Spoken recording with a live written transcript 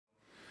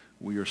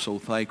We are so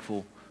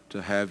thankful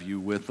to have you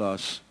with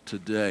us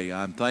today.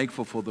 I'm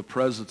thankful for the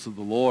presence of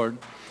the Lord.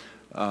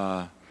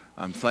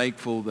 I'm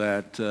thankful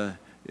that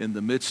in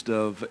the midst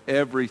of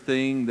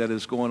everything that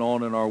is going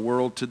on in our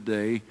world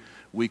today,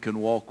 we can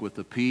walk with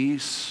a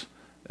peace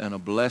and a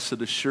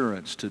blessed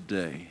assurance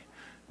today.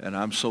 And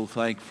I'm so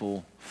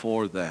thankful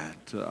for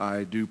that.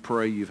 I do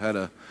pray you've had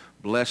a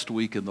blessed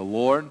week in the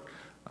Lord.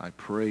 I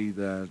pray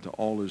that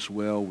all is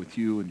well with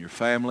you and your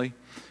family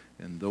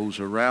and those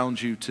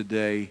around you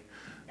today.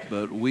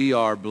 But we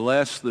are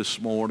blessed this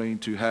morning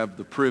to have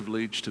the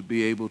privilege to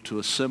be able to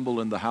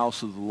assemble in the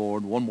house of the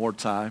Lord one more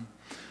time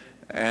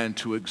and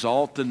to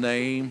exalt the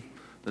name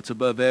that's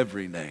above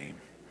every name.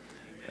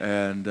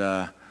 And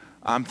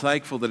I'm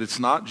thankful that it's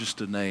not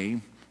just a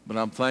name, but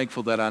I'm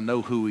thankful that I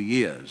know who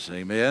he is.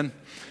 Amen.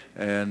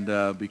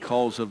 And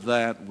because of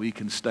that, we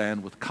can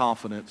stand with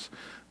confidence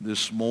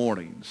this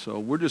morning. So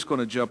we're just going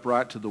to jump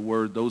right to the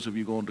Word. Those of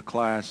you going to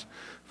class,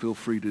 feel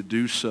free to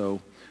do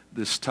so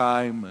this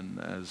time. And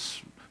as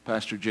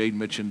Pastor Jade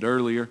mentioned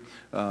earlier,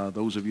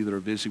 those of you that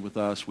are busy with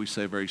us, we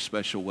say a very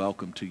special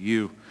welcome to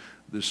you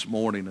this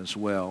morning as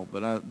well.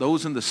 But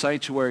those in the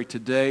sanctuary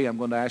today, I'm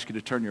going to ask you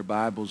to turn your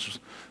Bibles,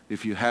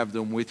 if you have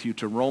them with you,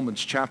 to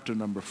Romans chapter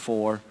number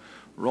 4.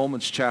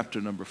 Romans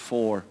chapter number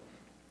 4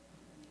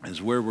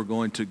 is where we're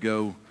going to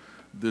go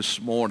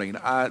this morning.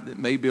 It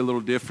may be a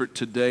little different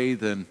today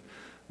than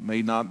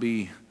may not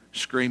be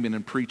screaming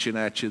and preaching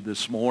at you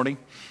this morning.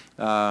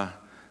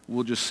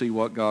 We'll just see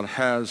what God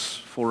has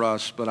for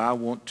us, but I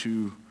want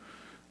to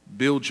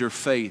build your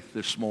faith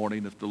this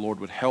morning if the Lord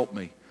would help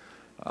me.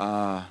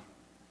 And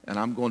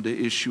I'm going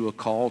to issue a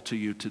call to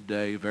you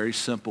today, a very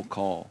simple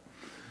call.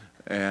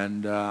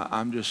 And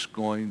I'm just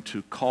going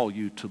to call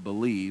you to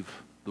believe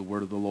the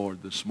word of the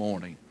Lord this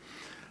morning.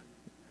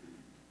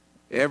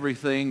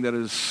 Everything that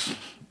is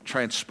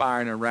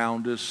transpiring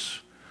around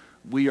us,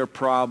 we are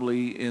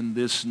probably in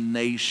this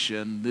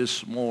nation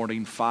this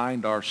morning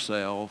find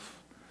ourselves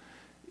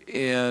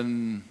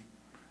in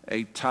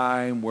a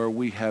time where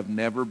we have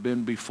never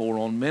been before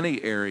on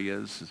many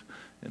areas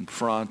and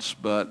fronts,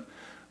 but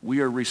we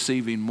are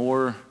receiving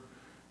more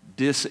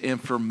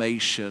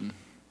disinformation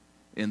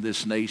in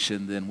this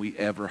nation than we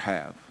ever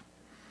have.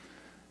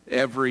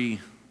 Every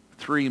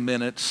 3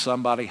 minutes,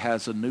 somebody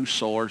has a new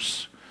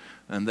source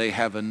and they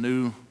have a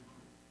new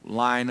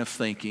line of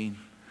thinking,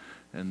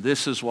 and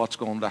this is what's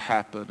going to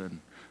happen, and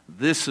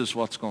this is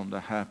what's going to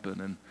happen.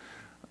 And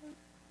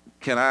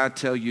can I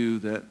tell you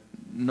that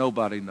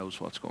nobody knows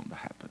what's going to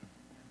happen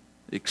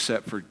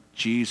except for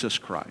Jesus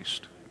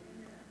Christ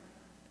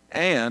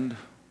and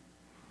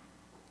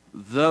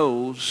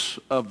those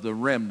of the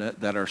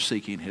remnant that are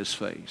seeking his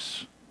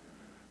face,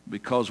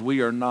 because we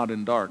are not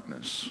in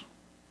darkness.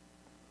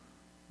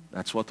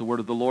 That's what the word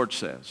of the Lord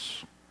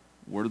says.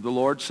 The word of the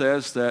Lord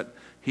says that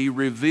he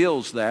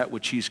reveals that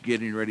which he's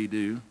getting ready to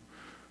do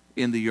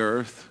in the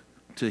earth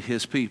to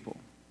his people.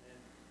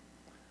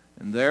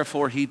 And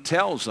therefore he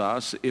tells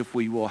us if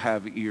we will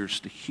have ears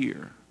to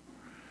hear.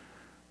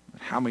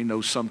 How many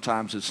know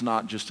sometimes it's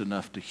not just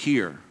enough to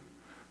hear,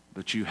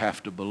 but you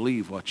have to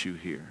believe what you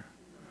hear?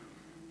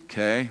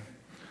 Okay?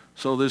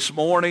 So this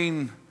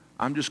morning,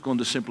 I'm just going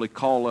to simply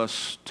call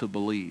us to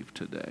believe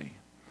today.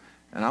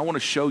 And I want to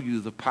show you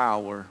the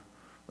power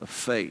of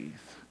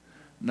faith.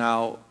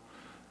 Now,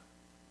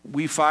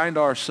 we find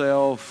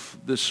ourselves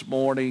this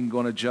morning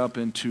going to jump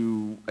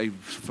into a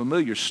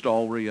familiar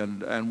story,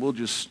 and we'll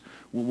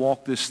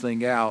walk this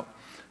thing out.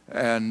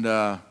 And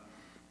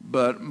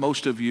but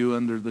most of you,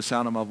 under the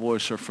sound of my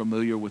voice, are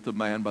familiar with a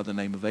man by the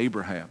name of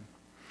Abraham.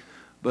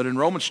 But in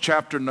Romans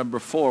chapter number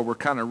 4, we're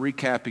kind of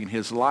recapping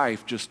his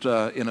life just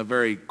in a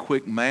very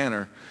quick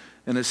manner.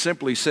 And it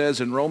simply says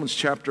in Romans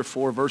chapter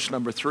 4, verse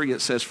number 3,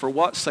 it says, "For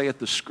what saith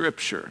the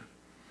Scripture?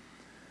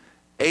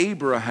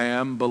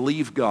 Abraham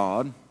believed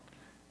God,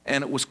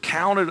 and it was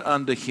counted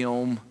unto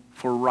him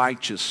for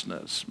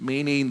righteousness,"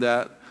 meaning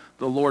that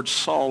the Lord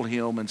saw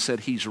him and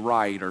said he's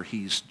right or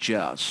he's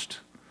just.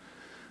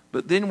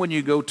 But then when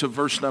you go to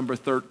verse number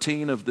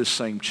 13 of this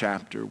same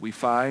chapter, we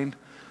find,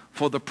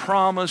 "For the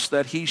promise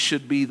that he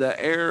should be the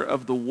heir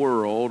of the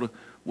world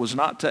was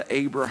not to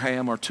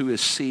Abraham or to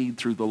his seed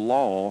through the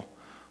law,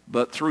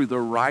 but through the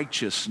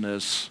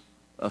righteousness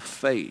of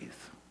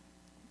faith."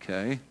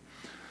 Okay?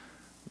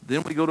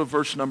 Then we go to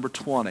verse number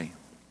 20.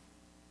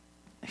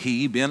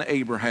 "He, being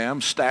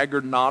Abraham,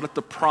 staggered not at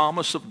the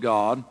promise of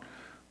God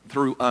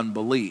through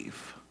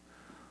unbelief,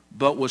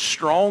 but was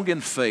strong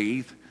in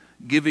faith,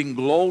 giving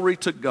glory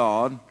to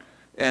God,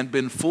 and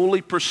been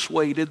fully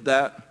persuaded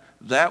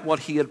that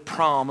what he had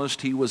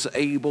promised he was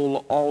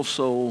able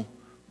also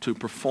to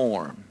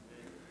perform.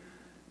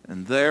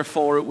 And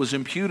therefore it was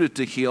imputed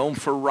to him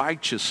for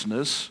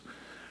righteousness.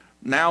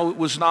 Now it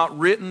was not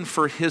written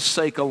for his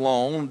sake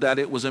alone that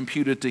it was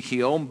imputed to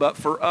him, but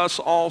for us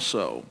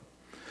also,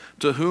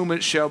 to whom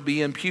it shall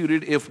be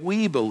imputed if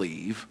we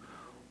believe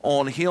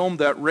on him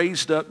that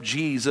raised up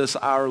Jesus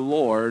our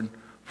Lord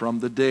from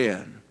the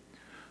dead,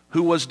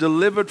 who was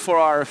delivered for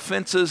our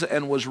offenses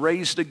and was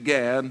raised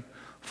again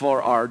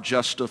for our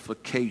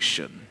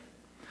justification."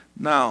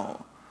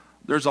 Now,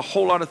 There's a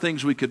whole lot of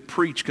things we could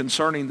preach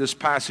concerning this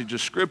passage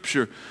of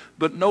Scripture.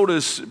 But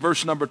notice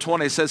verse number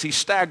 20, it says, he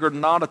staggered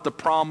not at the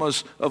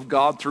promise of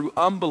God through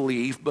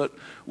unbelief, but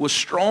was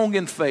strong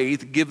in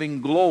faith,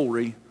 giving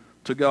glory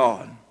to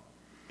God.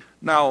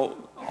 Now,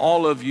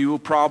 all of you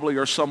probably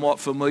are somewhat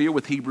familiar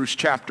with Hebrews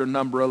chapter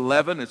number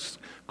 11. It's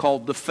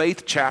called the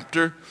faith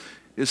chapter.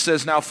 It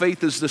says, now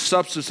faith is the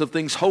substance of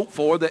things hoped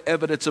for, the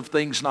evidence of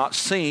things not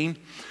seen.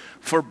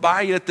 For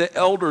by it the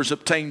elders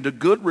obtained a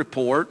good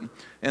report.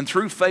 And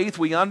through faith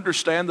we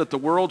understand that the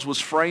world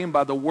was framed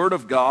by the word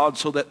of God,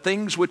 so that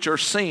things which are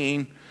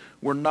seen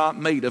were not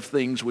made of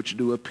things which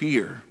do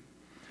appear.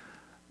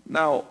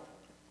 Now,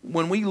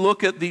 when we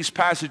look at these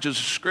passages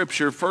of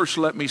Scripture, first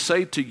let me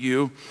say to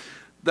you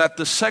that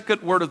the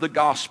second word of the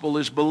gospel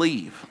is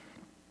believe.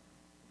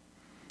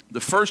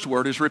 The first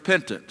word is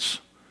repentance.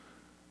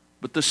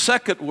 But the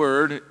second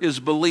word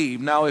is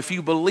believe. Now, if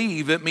you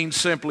believe, it means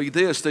simply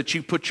this, that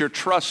you put your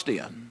trust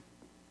in,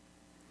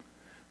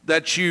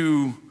 that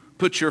you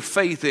put your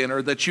faith in,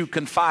 or that you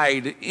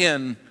confide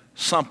in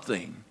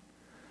something.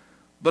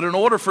 But in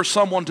order for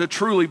someone to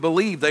truly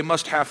believe, they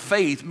must have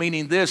faith,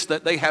 meaning this,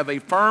 that they have a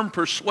firm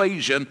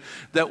persuasion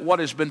that what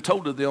has been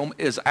told to them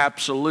is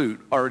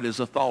absolute, or it is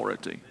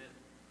authority.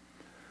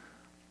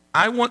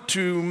 I want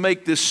to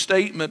make this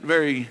statement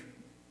very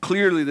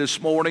clearly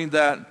this morning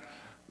that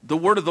the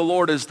word of the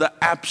Lord is the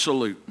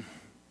absolute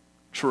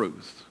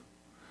truth.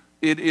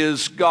 It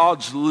is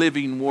God's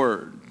living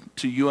word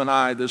to you and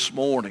I this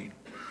morning.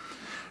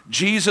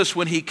 Jesus,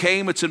 when he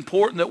came, it's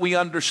important that we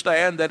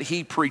understand that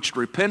he preached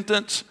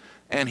repentance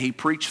and he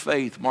preached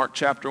faith. Mark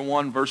chapter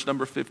 1, verse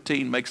number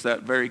 15 makes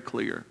that very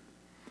clear.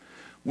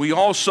 We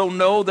also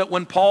know that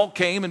when Paul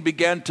came and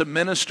began to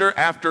minister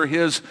after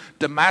his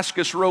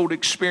Damascus Road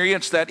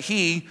experience, that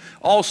he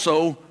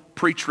also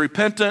preached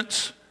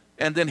repentance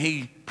and then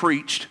he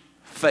preached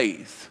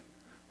faith.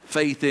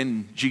 Faith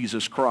in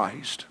Jesus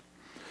Christ.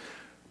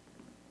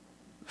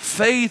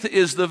 Faith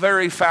is the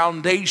very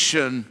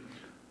foundation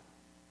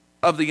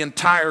of the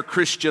entire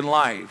Christian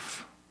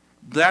life.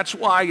 That's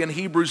why in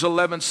Hebrews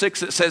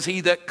 11:6 it says,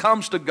 he that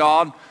comes to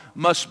God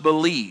must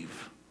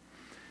believe.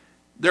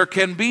 There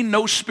can be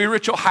no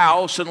spiritual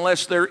house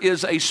unless there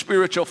is a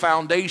spiritual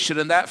foundation,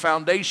 and that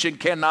foundation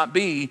cannot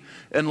be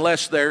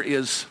unless there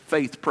is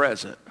faith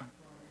present.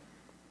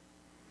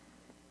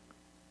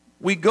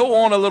 We go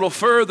on a little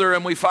further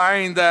and we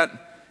find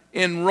that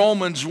in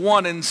Romans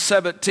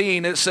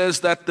 1:17 it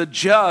says that the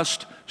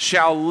just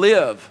shall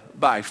live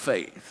by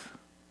faith.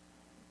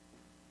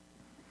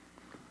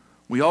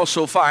 We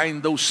also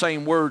find those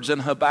same words in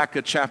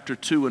Habakkuk chapter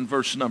 2 and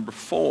verse number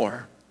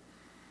 4.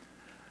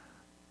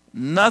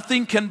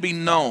 Nothing can be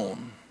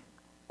known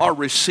or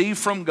received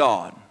from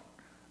God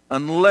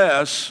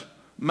unless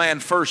man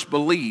first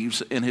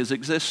believes in his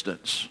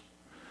existence.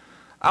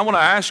 I want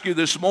to ask you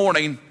this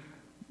morning,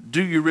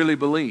 do you really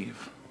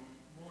believe?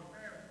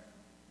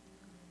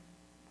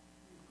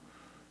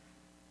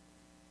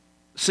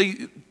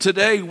 See,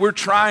 today we're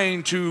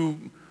trying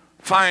to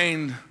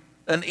find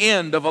an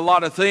end of a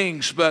lot of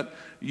things, but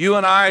you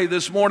and I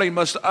this morning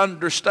must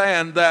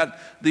understand that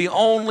the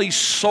only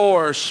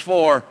source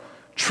for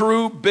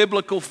true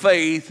biblical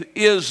faith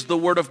is the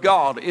Word of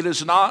God. It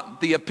is not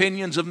the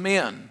opinions of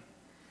men.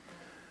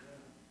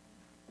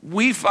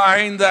 We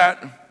find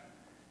that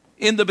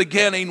in the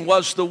beginning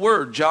was the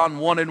Word, John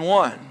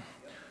 1:1.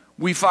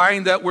 We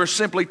find that we're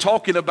simply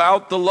talking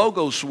about the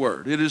Logos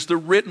Word. It is the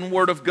written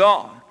Word of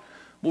God.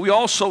 But we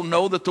also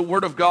know that the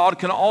Word of God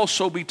can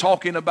also be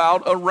talking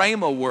about a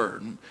Rhema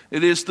word.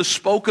 It is the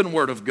spoken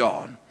Word of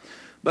God.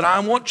 But I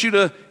want you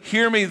to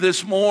hear me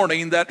this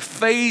morning that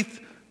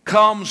faith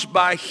comes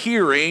by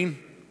hearing.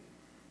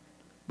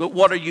 But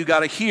what are you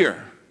got to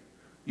hear?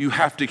 You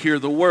have to hear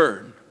the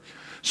Word.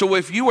 So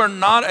if you are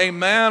not a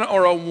man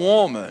or a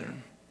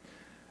woman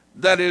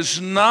that is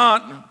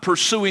not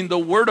pursuing the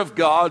Word of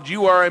God,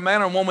 you are a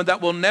man or woman that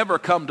will never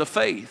come to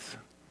faith.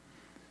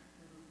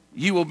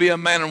 You will be a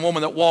man and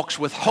woman that walks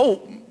with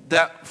hope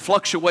that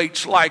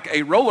fluctuates like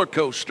a roller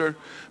coaster,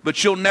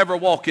 but you'll never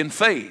walk in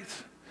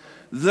faith.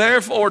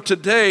 Therefore,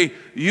 today,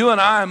 you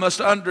and I must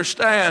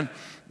understand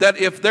that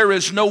if there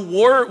is no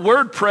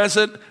word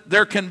present,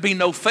 there can be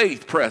no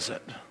faith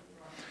present.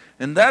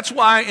 And that's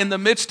why in the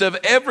midst of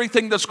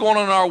everything that's going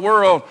on in our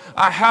world,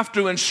 I have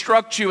to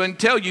instruct you and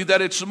tell you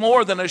that it's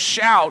more than a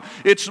shout.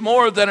 It's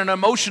more than an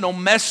emotional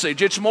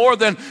message. It's more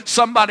than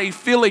somebody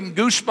feeling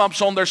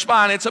goosebumps on their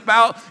spine. It's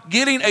about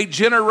getting a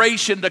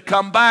generation to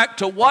come back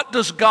to what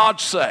does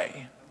God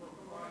say?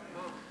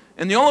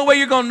 And the only way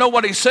you're going to know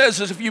what he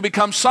says is if you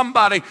become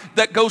somebody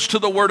that goes to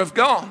the Word of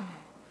God.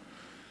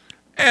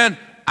 And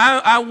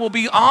I will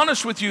be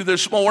honest with you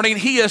this morning.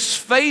 He is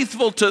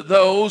faithful to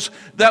those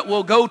that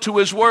will go to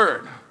his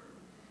Word.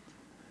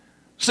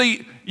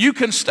 See, you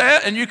can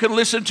stand and you can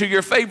listen to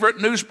your favorite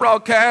news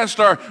broadcast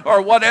or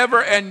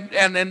whatever, and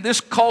in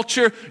this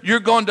culture, you're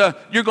going to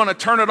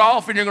turn it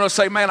off and you're going to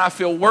say, man, I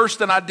feel worse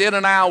than I did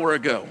an hour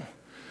ago.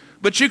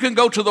 But you can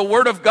go to the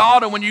Word of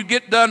God, and when you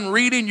get done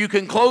reading, you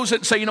can close it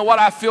and say, you know what,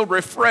 I feel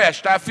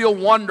refreshed. I feel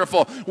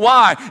wonderful.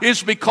 Why?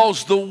 It's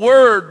because the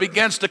Word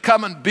begins to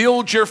come and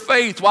build your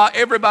faith while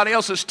everybody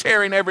else is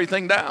tearing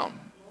everything down.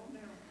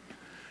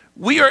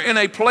 We are in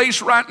a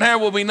place right now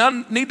where we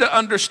need to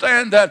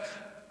understand that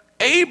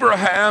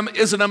Abraham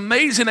is an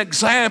amazing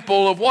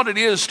example of what it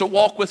is to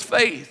walk with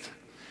faith.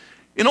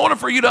 In order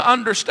for you to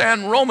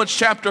understand Romans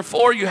chapter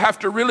 4, you have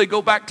to really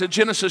go back to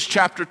Genesis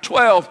chapter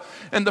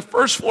 12. And the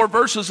first 4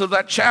 verses of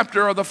that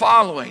chapter are the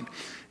following.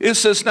 It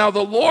says, now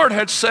the Lord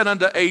had said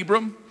unto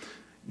Abram,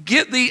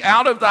 get thee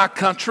out of thy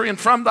country and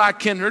from thy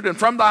kindred and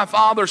from thy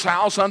father's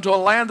house unto a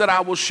land that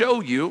I will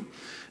show you.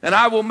 And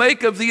I will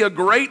make of thee a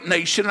great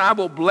nation, and I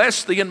will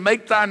bless thee and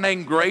make thy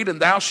name great, and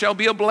thou shalt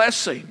be a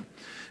blessing.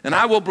 And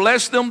I will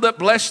bless them that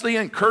bless thee,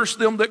 and curse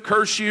them that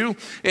curse you.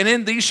 And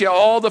in thee shall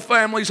all the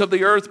families of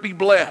the earth be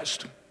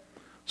blessed.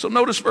 So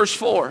notice verse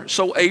 4.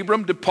 So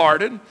Abram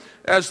departed,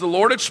 as the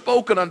Lord had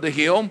spoken unto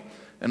him,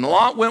 and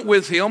Lot went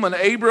with him, and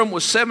Abram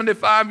was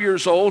 75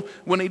 years old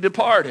when he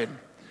departed.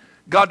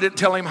 God didn't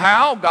tell him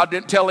how. God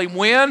didn't tell him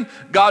when.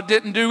 God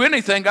didn't do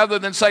anything other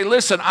than say,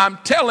 listen, I'm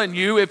telling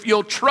you, if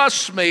you'll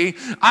trust me,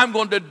 I'm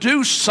going to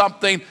do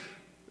something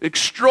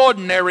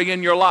extraordinary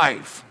in your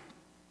life.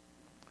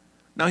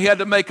 Now, he had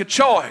to make a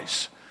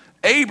choice.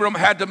 Abram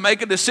had to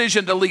make a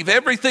decision to leave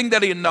everything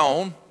that he had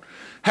known,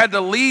 had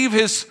to leave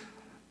his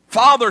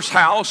father's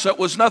house that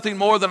was nothing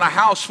more than a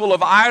house full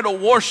of idol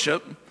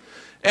worship,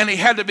 and he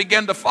had to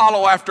begin to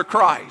follow after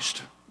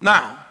Christ.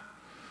 Now,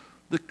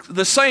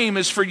 the same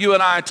is for you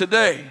and I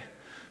today.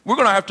 We're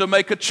going to have to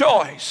make a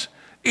choice.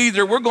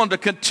 Either we're going to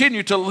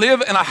continue to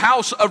live in a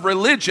house of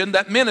religion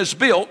that men has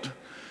built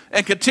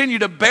and continue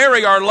to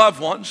bury our loved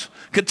ones,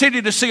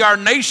 continue to see our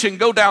nation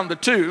go down the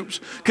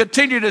tubes,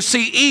 continue to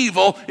see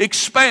evil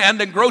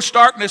expand and gross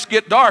darkness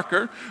get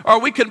darker,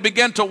 or we can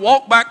begin to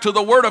walk back to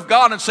the Word of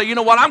God and say, you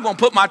know what, I'm going to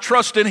put my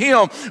trust in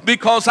Him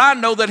because I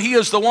know that He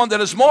is the one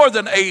that is more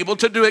than able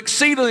to do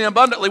exceedingly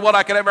abundantly what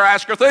I could ever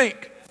ask or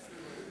think.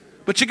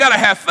 But you got to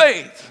have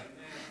faith.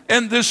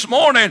 And this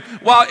morning,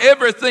 while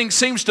everything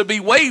seems to be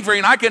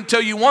wavering, I can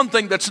tell you one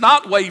thing that's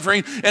not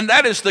wavering, and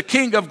that is the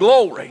King of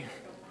glory.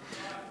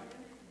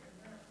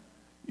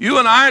 You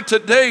and I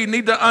today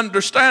need to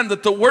understand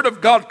that the Word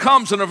of God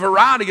comes in a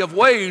variety of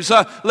ways.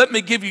 Let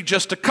me give you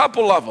just a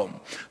couple of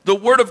them. The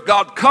Word of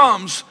God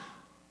comes,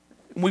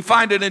 we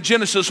find it in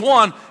Genesis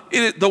 1,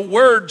 the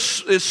Word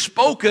is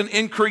spoken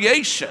in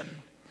creation.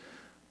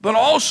 But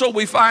also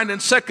we find in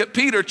 2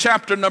 Peter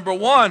chapter number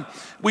 1,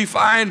 we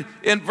find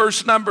in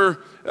verse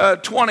number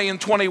 20 and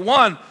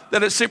 21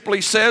 that it simply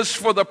says,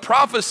 for the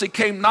prophecy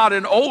came not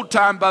in old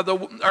time by the,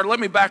 or let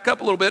me back up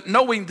a little bit,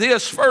 knowing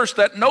this first,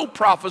 that no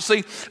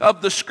prophecy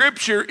of the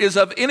Scripture is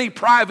of any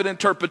private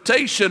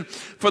interpretation,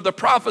 for the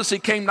prophecy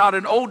came not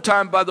in old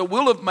time by the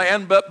will of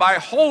man, but by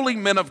holy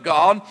men of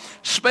God,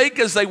 spake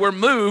as they were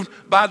moved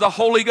by the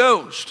Holy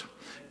Ghost.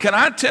 Can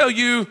I tell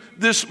you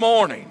this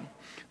morning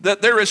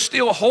that there is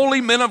still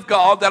holy men of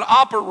God that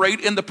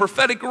operate in the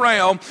prophetic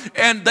realm,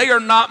 and they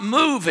are not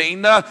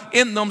moving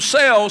in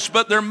themselves,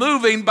 but they're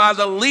moving by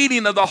the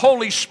leading of the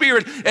Holy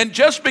Spirit. And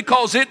just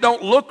because it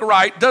don't look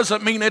right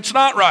doesn't mean it's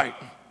not right.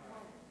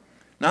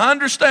 Now, I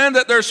understand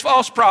that there's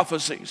false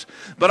prophecies,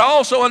 but I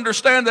also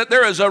understand that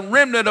there is a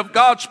remnant of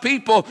God's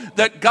people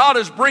that God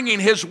is bringing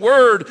His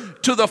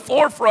Word to the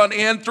forefront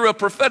in through a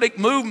prophetic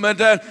movement.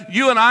 That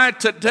you and I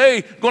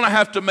today going to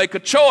have to make a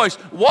choice.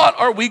 What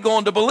are we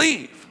going to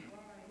believe?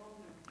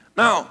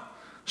 Now,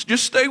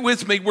 just stay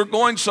with me. We're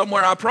going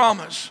somewhere, I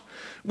promise.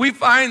 We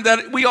find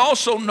that we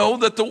also know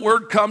that the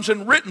Word comes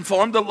in written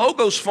form, the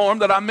Logos form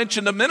that I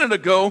mentioned a minute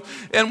ago.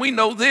 And we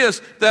know this,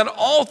 that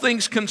all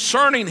things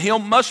concerning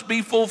Him must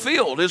be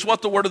fulfilled, is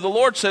what the Word of the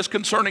Lord says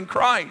concerning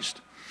Christ.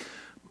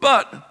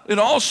 But it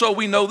also,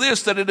 we know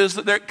this, that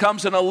it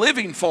comes in a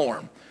living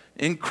form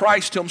in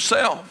Christ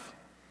Himself.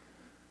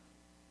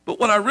 But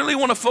what I really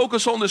want to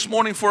focus on this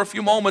morning for a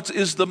few moments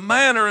is the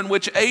manner in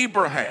which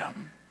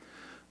Abraham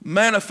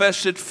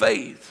manifested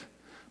faith,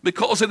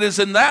 because it is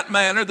in that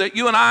manner that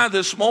you and I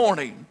this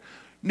morning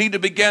need to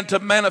begin to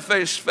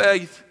manifest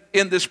faith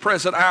in this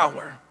present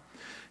hour.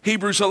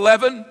 Hebrews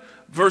 11,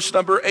 verse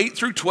number 8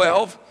 through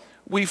 12,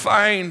 we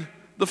find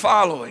the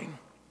following.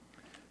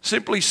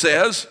 Simply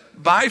says,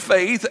 by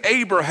faith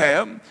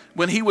Abraham,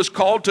 when he was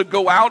called to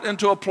go out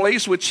into a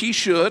place which he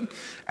should,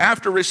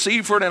 after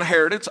receive for an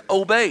inheritance,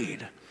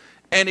 obeyed.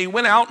 And he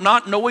went out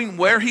not knowing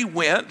where he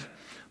went,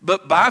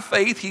 but by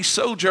faith he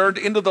sojourned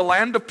into the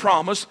land of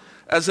promise,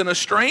 as in a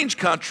strange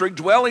country,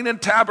 dwelling in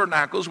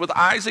tabernacles with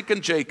Isaac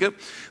and Jacob,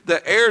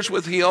 the heirs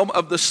with him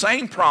of the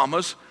same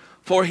promise.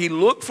 For he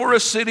looked for a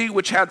city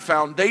which had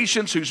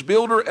foundations, whose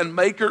builder and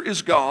maker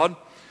is God.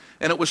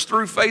 And it was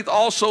through faith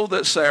also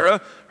that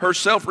Sarah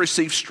herself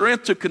received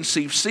strength to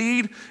conceive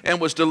seed, and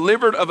was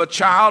delivered of a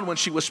child when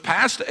she was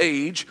past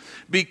age,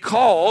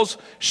 because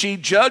she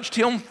judged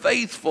him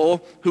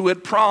faithful who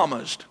had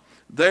promised.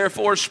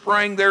 Therefore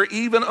sprang there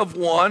even of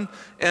one,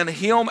 and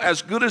him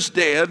as good as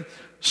dead,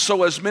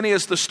 so as many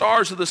as the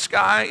stars of the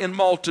sky in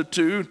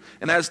multitude,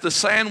 and as the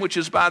sand which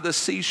is by the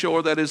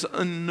seashore that is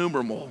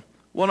innumerable.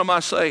 What am I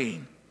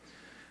saying?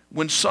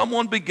 When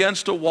someone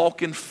begins to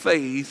walk in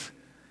faith,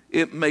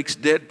 it makes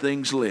dead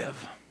things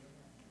live.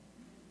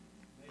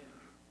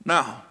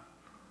 Now,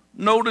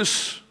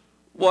 notice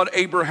what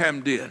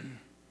Abraham did.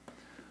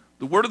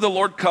 The word of the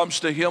Lord comes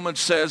to him and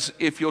says,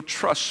 if you'll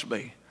trust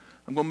me,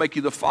 I'm going to make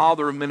you the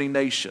father of many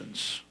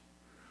nations.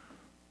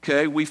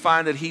 Okay, we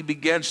find that he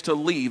begins to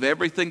leave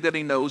everything that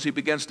he knows. He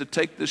begins to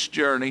take this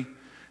journey.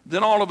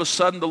 Then all of a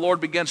sudden, the Lord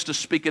begins to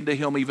speak into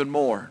him even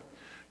more.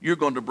 You're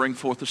going to bring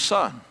forth a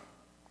son.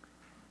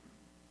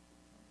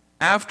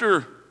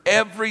 After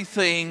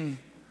everything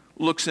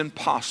looks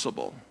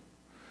impossible,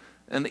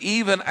 and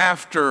even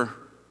after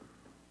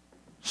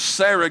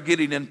Sarah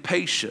getting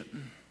impatient,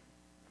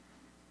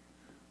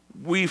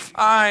 we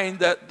find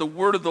that the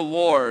word of the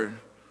Lord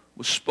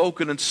was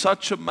spoken in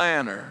such a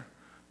manner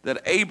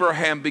that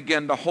Abraham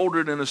began to hold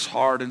it in his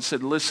heart and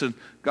said, listen,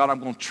 God, I'm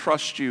going to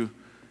trust you.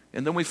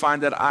 And then we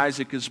find that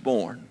Isaac is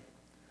born.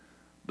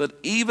 But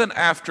even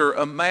after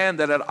a man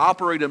that had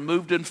operated and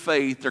moved in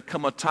faith, there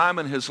come a time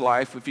in his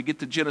life, if you get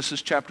to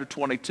Genesis chapter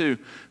 22,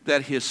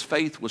 that his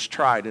faith was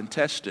tried and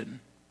tested.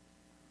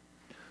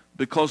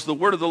 Because the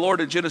word of the Lord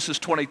in Genesis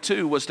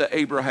 22 was to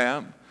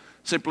Abraham,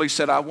 simply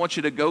said, I want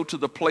you to go to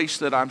the place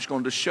that I'm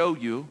going to show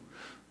you,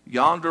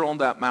 yonder on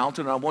that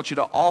mountain, and I want you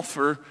to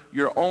offer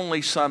your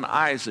only son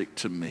Isaac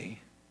to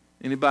me.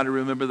 Anybody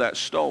remember that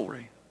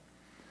story?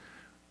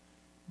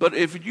 But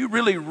if you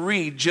really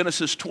read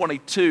Genesis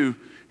 22,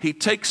 he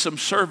takes some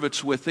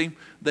servants with him.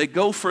 They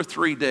go for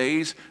 3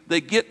 days. They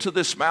get to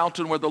this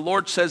mountain where the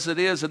Lord says it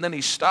is, and then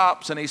he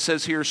stops and he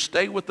says, here,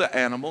 stay with the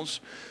animals.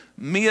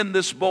 Me and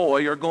this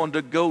boy are going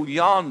to go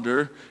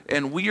yonder,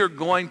 and we are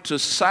going to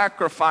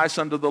sacrifice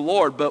unto the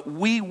Lord, but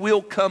we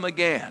will come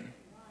again.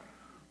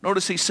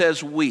 Notice he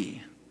says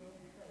we.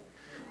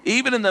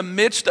 Even in the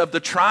midst of the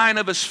trying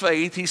of his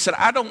faith, he said,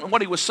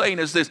 what he was saying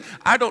is this,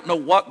 I don't know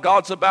what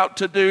God's about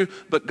to do,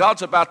 but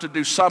God's about to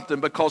do something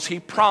because he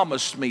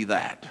promised me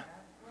that.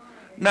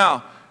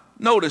 Now,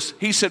 notice,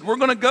 he said, we're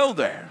going to go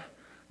there.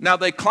 Now,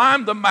 they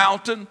climb the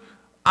mountain.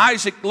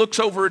 Isaac looks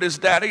over at his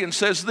daddy and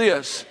says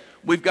this,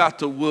 we've got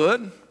the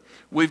wood,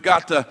 we've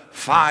got the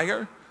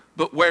fire,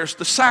 but where's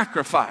the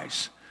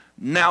sacrifice?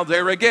 Now,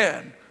 there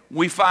again,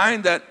 we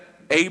find that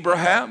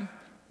Abraham,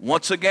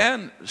 once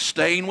again,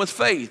 staying with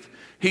faith.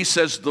 He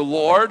says, the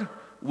Lord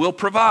will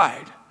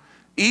provide.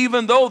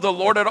 Even though the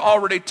Lord had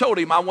already told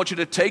him, I want you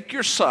to take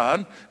your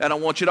son and I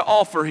want you to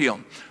offer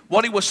him.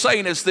 What he was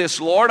saying is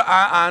this, Lord,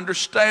 I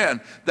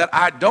understand that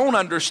I don't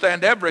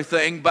understand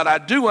everything, but I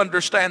do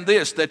understand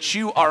this, that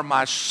you are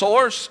my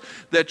source,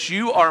 that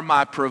you are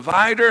my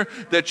provider,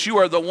 that you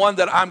are the one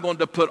that I'm going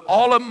to put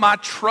all of my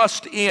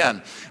trust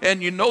in.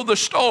 And you know the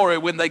story,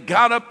 when they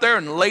got up there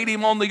and laid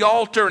him on the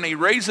altar and he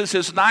raises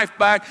his knife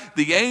back,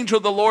 the angel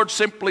of the Lord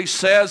simply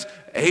says,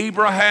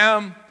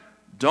 Abraham,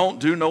 don't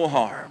do no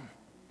harm.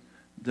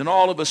 Then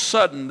all of a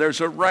sudden there's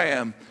a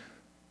ram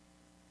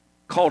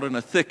caught in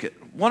a thicket.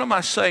 What am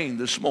I saying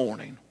this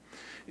morning?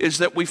 Is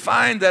that we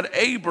find that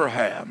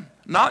Abraham,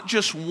 not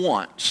just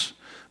once,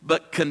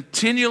 but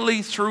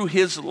continually through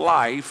his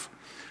life,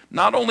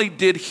 not only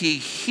did he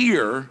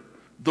hear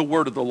the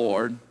word of the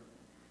Lord,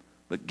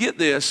 but get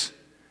this,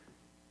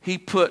 he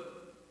put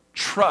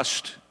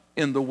trust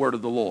in the word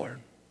of the Lord.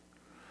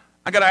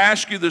 I got to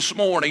ask you this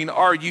morning,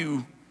 are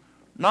you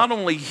not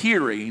only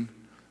hearing,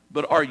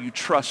 but are you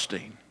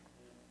trusting?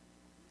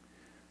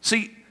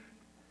 See,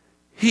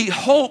 he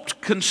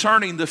hoped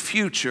concerning the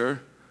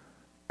future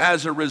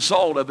as a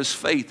result of his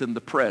faith in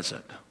the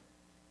present.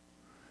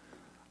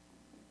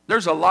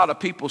 There's a lot of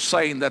people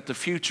saying that the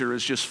future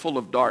is just full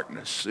of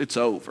darkness. It's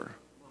over.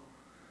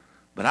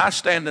 But I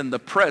stand in the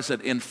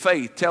present in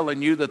faith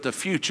telling you that the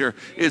future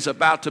is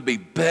about to be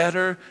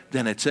better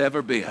than it's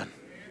ever been.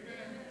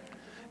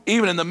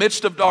 Even in the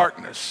midst of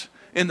darkness,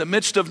 in the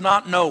midst of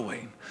not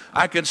knowing,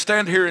 I can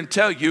stand here and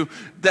tell you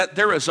that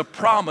there is a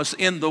promise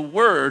in the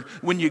Word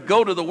when you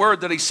go to the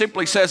Word that he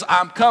simply says,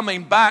 I'm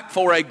coming back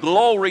for a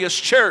glorious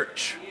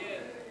church.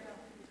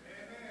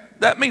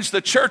 That means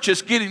the church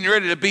is getting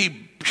ready to be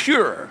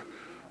pure,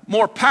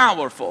 more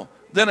powerful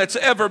than it's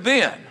ever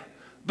been.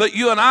 But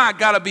you and I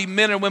got to be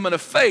men and women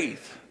of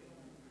faith.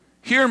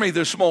 Hear me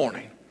this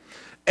morning.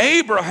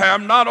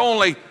 Abraham not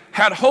only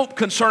had hope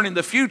concerning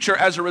the future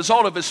as a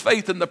result of his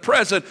faith in the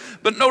present,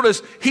 but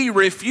notice he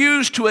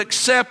refused to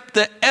accept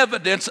the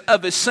evidence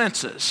of his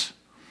senses.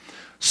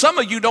 Some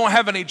of you don't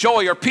have any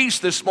joy or peace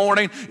this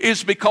morning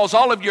is because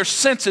all of your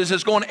senses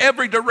is going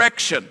every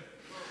direction,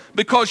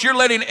 because you're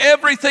letting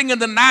everything in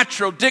the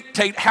natural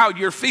dictate how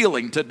you're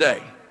feeling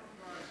today.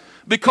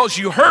 Because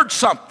you heard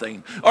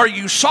something, or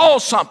you saw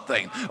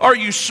something, or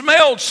you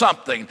smelled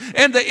something,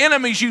 and the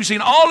enemy's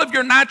using all of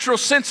your natural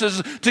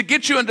senses to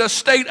get you into a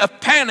state of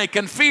panic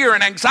and fear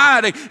and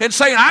anxiety and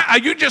saying,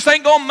 you just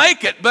ain't gonna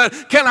make it.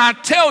 But can I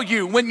tell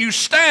you, when you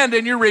stand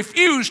and you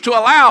refuse to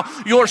allow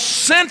your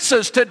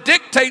senses to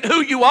dictate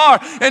who you are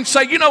and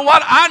say, you know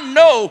what, I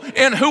know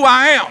in who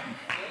I am.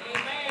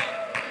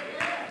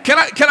 Can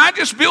I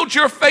just build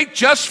your faith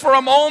just for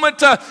a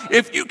moment?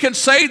 If you can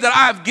say that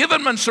I've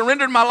given and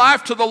surrendered my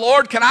life to the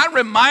Lord, can I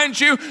remind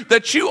you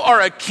that you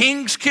are a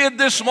king's kid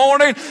this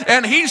morning?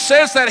 And he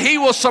says that he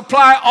will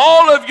supply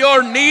all of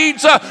your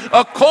needs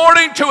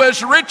according to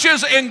his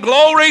riches in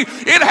glory.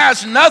 It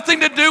has nothing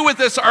to do with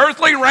this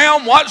earthly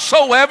realm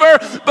whatsoever,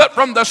 but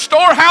from the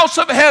storehouse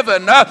of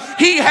heaven,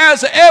 he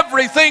has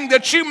everything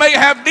that you may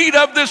have need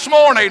of this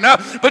morning.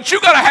 But you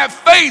got to have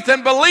faith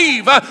and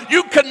believe.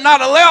 You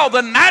cannot allow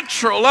the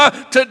natural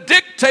to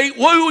dictate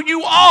who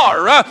you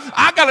are.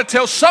 I got to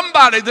tell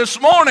somebody this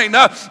morning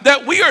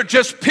that we are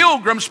just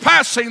pilgrims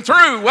passing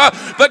through.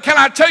 But can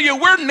I tell you,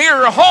 we're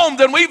nearer home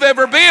than we've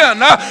ever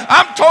been.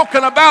 I'm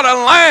talking about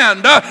a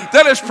land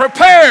that is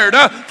prepared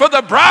for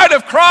the bride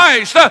of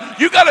Christ.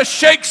 You got to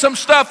shake some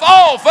stuff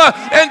off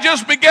and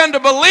just begin to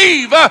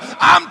believe.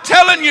 I'm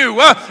telling you,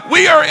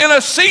 we are in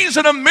a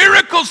season of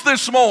miracles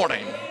this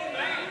morning.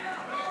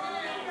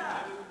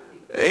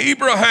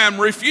 Abraham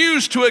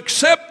refused to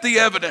accept the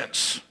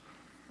evidence.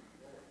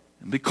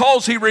 And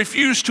because he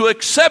refused to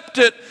accept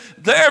it,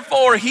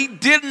 therefore he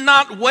did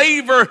not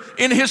waver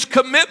in his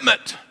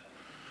commitment.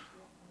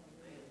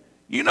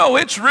 You know,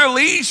 it's real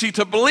easy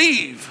to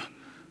believe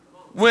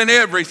when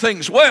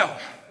everything's well.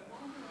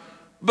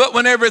 But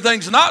when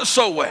everything's not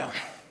so well.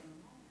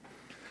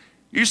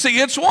 You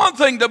see, it's one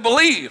thing to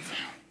believe.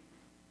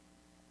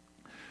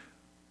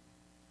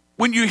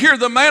 When you hear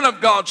the man of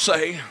God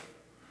say,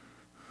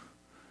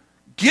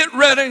 get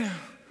ready,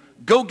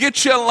 go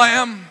get you a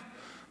lamb,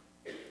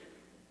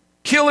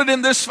 kill it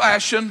in this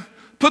fashion,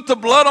 put the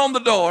blood on the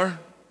door,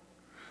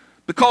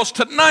 because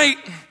tonight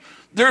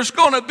there's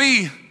going to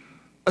be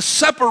a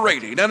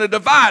separating and a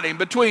dividing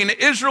between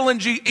Israel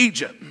and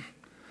Egypt.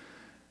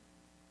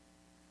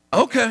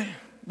 Okay,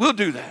 we'll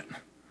do that.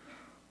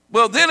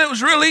 Well, then it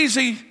was real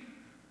easy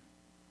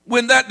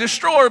when that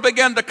destroyer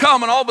began to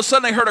come, and all of a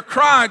sudden they heard a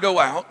cry go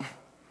out.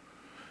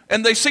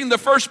 And they seen the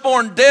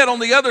firstborn dead on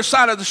the other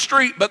side of the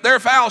street, but their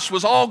house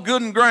was all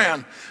good and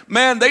grand.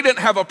 Man, they didn't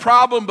have a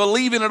problem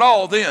believing at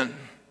all then.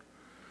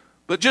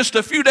 But just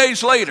a few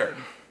days later,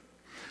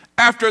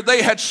 after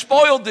they had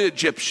spoiled the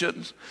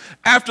Egyptians,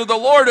 after the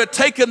Lord had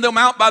taken them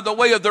out by the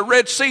way of the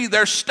Red Sea,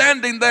 they're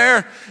standing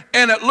there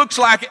and it looks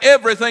like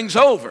everything's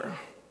over.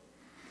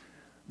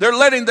 They're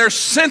letting their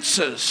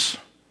senses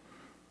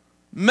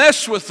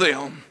mess with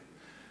them.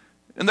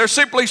 And they're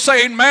simply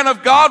saying, man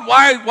of God,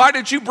 why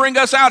did you bring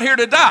us out here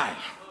to die?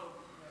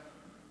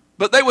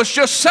 But they was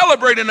just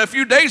celebrating a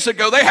few days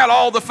ago. They had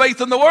all the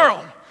faith in the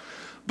world.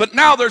 But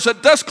now there's a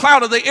dust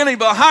cloud of the enemy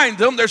behind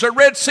them. There's a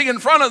Red Sea in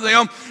front of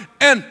them.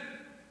 And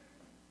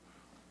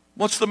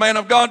what's the man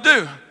of God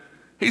do?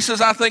 He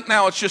says, I think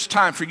now it's just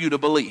time for you to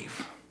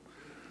believe.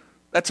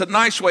 That's a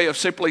nice way of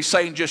simply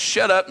saying, just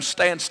shut up and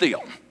stand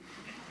still.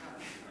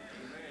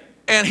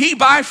 And he,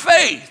 by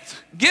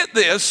faith, get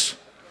this,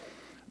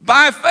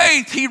 by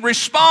faith, he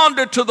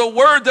responded to the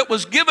word that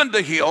was given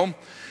to him,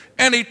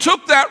 and he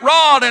took that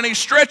rod and he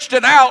stretched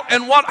it out,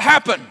 and what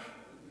happened?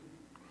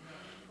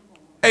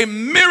 A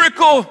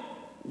miracle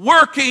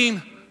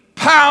working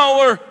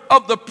power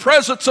of the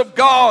presence of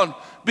God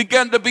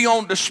began to be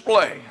on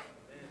display.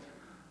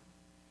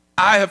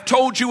 I have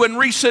told you in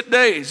recent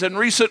days, in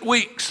recent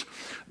weeks,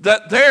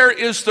 that there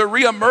is the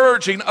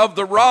reemerging of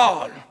the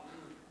rod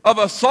of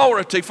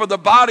authority for the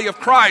body of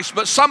Christ,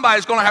 but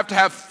somebody's going to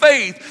have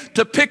faith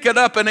to pick it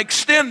up and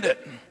extend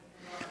it.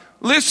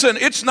 Listen,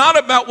 it's not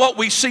about what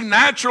we see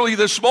naturally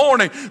this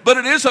morning, but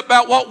it is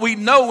about what we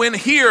know and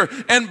hear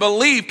and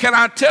believe. Can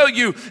I tell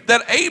you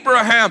that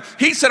Abraham,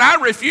 he said,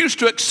 I refuse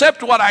to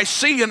accept what I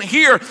see and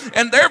hear,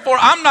 and therefore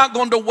I'm not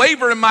going to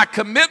waver in my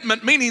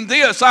commitment, meaning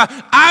this,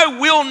 I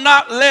will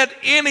not let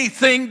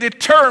anything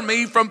deter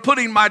me from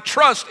putting my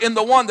trust in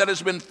the one that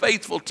has been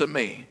faithful to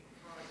me.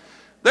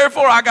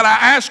 Therefore, I got to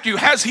ask you,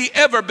 has he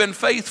ever been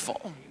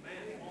faithful?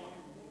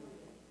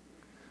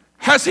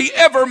 Has he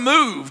ever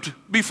moved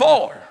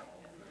before?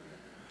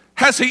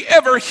 Has he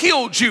ever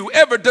healed you,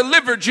 ever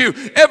delivered you,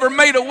 ever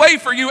made a way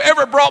for you,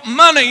 ever brought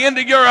money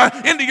into your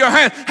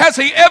hand? Has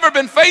he ever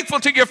been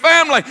faithful to your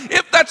family?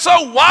 If that's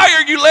so, why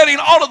are you letting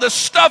all of the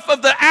stuff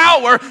of the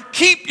hour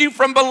keep you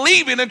from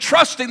believing and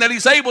trusting that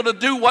he's able to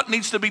do what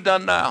needs to be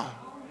done now?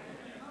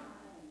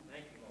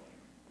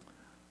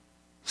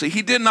 See,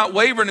 he did not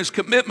waver in his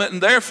commitment,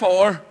 and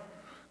therefore,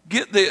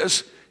 get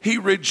this, he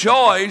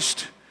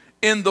rejoiced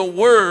in the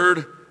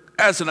word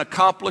as an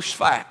accomplished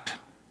fact.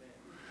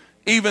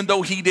 Even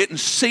though he didn't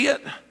see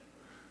it,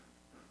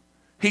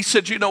 he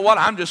said, you know what,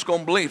 I'm just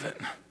going to believe it.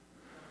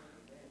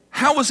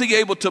 How was he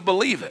able to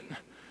believe it?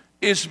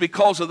 It's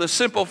because of the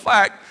simple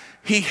fact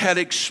he had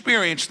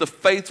experienced the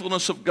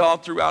faithfulness of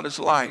God throughout his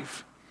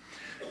life.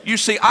 You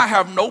see, I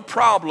have no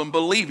problem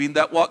believing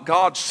that what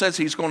God says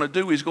he's going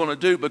to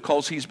do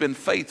because he's been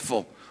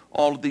faithful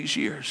all of these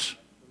years.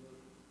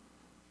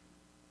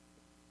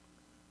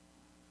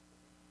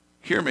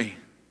 Hear me.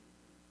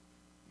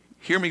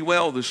 Hear me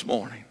well this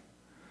morning.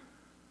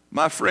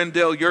 My friend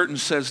Dale Yurton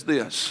says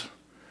this.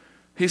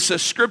 He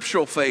says,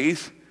 scriptural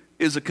faith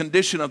is a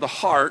condition of the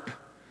heart,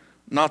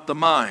 not the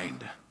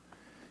mind.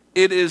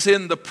 It is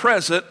in the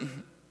present,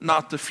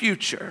 not the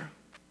future.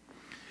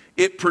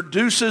 It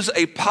produces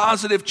a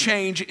positive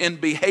change in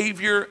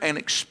behavior and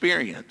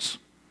experience.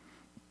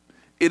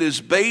 It is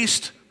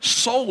based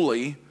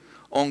solely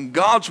on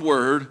God's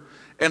word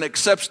and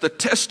accepts the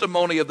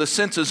testimony of the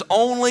senses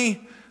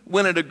only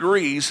when it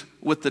agrees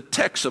with the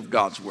text of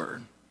God's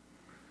word.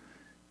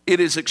 It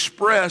is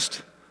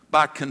expressed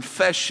by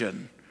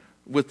confession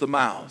with the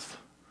mouth.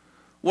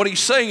 What he's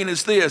saying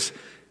is this.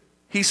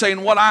 He's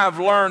saying what I have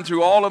learned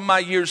through all of my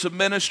years of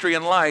ministry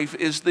and life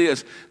is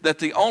this, that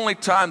the only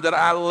time that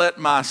I let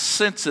my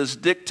senses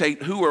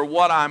dictate who or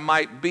what I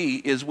might be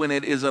is when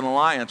it is in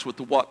alliance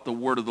with what the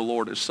word of the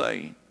Lord is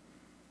saying.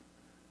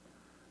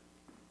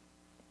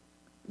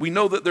 We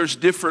know that there's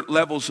different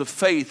levels of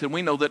faith, and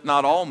we know that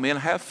not all men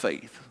have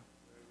faith.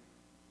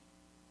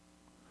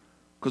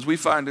 Because we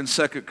find in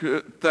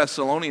 2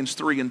 Thessalonians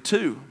 3 and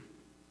 2,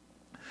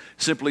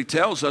 simply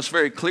tells us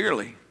very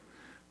clearly,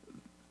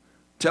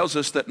 tells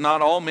us that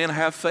not all men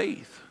have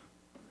faith.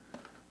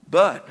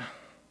 But,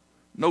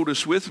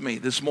 notice with me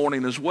this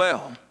morning as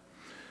well,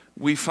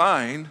 we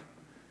find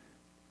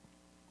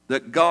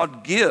that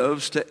God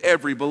gives to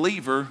every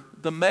believer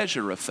the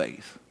measure of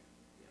faith.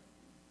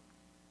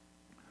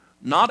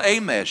 Not a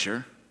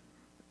measure,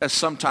 as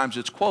sometimes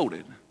it's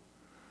quoted,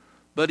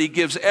 but he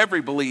gives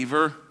every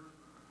believer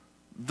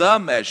the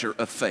measure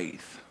of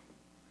faith.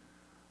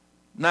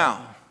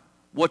 Now,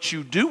 what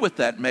you do with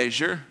that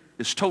measure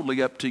is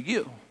totally up to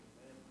you.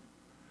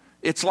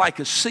 It's like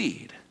a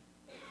seed.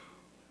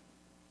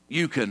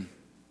 You can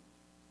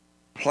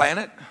plant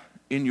it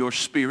in your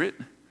spirit,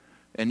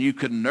 and you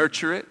can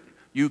nurture it,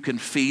 you can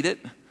feed it,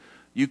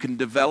 you can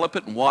develop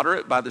it and water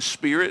it by the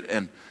Spirit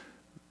and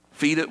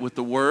feed it with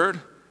the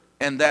Word,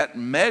 and that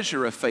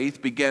measure of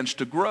faith begins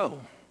to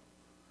grow.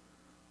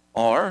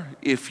 Or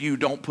if you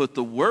don't put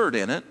the Word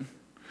in it,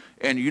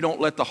 and you don't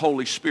let the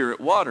Holy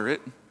Spirit water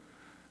it,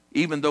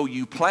 even though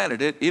you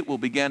planted it, it will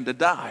begin to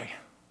die.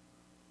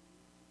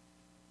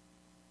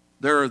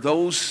 There are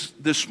those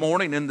this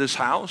morning in this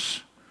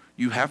house,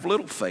 you have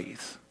little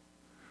faith.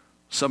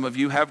 Some of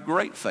you have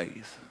great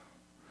faith.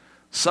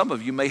 Some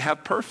of you may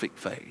have perfect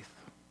faith.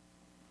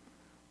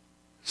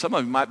 Some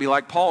of you might be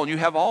like Paul and you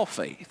have all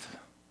faith.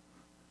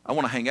 I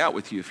want to hang out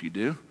with you if you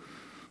do.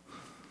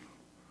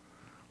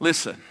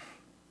 Listen,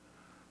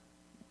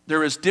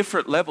 there is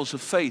different levels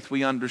of faith.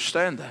 We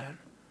understand that.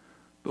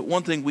 But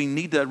one thing we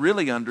need to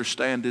really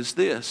understand is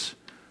this.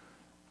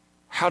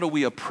 How do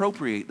we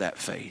appropriate that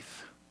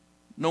faith?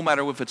 No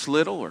matter if it's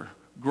little or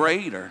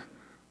great or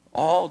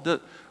all,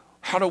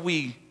 how do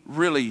we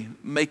really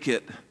make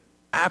it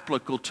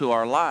applicable to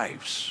our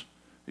lives,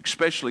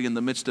 especially in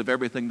the midst of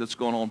everything that's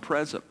going on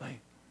presently?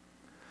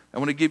 I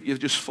want to give you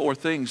just 4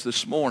 things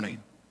this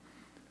morning.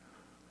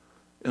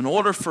 In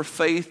order for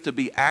faith to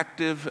be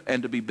active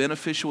and to be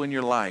beneficial in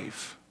your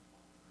life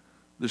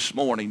this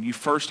morning, you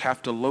first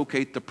have to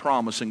locate the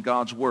promise in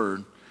God's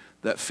word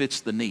that fits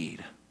the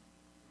need.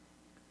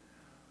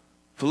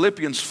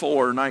 Philippians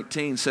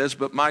 4:19 says,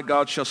 but my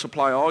God shall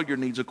supply all your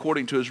needs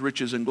according to his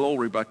riches and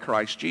glory by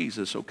Christ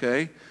Jesus,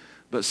 okay?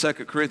 But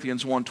 2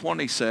 Corinthians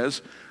 1:20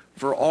 says,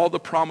 for all the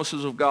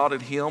promises of God in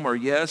him are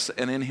yes,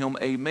 and in him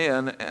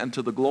amen, and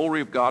to the glory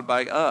of God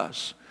by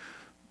us.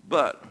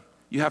 But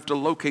you have to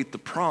locate the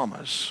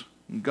promise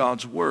in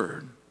God's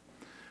word.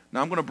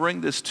 Now I'm going to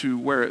bring this to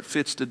where it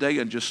fits today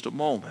in just a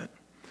moment.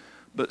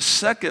 But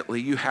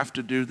secondly, you have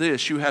to do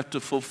this. You have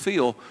to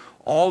fulfill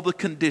all the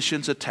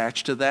conditions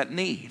attached to that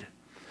need.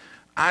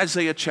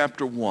 Isaiah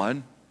chapter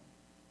 1,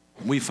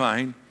 we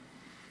find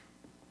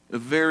a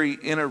very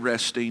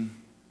interesting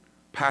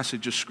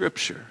passage of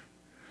Scripture.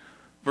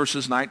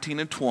 Verses 19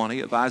 and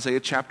 20 of Isaiah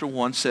chapter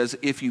 1 says,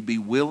 if you be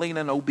willing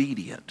and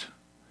obedient,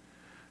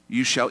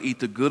 you shall eat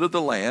the good of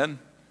the land,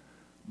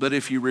 but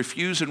if you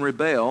refuse and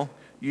rebel,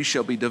 you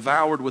shall be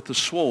devoured with the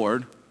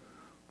sword,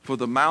 for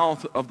the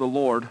mouth of the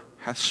Lord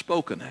hath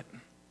spoken it.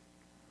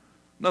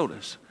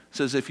 Notice, it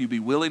says, if you be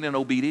willing and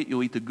obedient,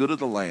 you'll eat the good of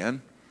the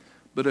land,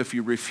 but if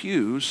you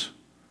refuse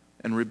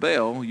and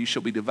rebel, you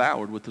shall be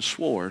devoured with the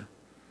sword,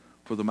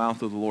 for the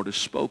mouth of the Lord has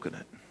spoken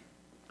it.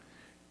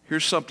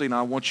 Here's something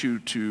I want you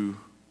to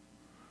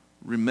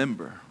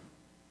remember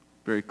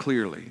very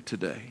clearly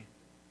today.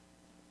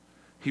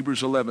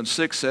 Hebrews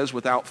 11:6 says,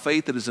 without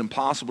faith it is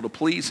impossible to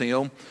please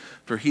him,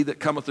 for he that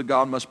cometh to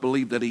God must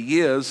believe that he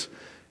is,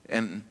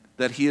 and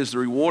that he is the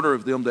rewarder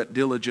of them that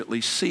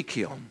diligently seek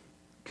him.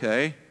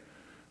 Okay?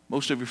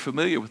 Most of you are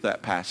familiar with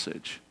that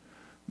passage.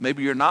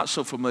 Maybe you're not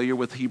so familiar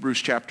with Hebrews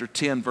chapter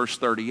 10, verse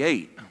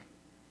 38,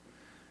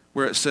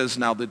 where it says,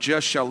 now the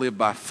just shall live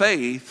by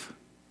faith,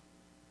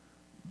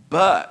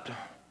 but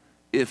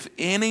if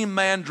any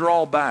man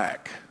draw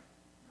back,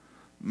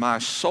 my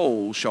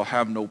soul shall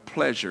have no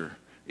pleasure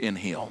in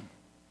him.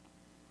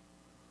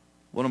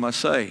 What am I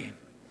saying?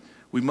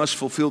 We must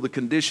fulfill the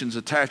conditions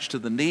attached to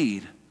the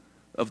need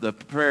of the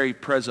very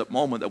present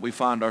moment that we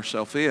find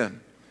ourselves in.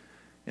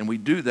 And we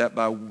do that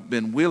by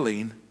being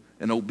willing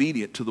and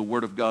obedient to the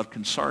word of God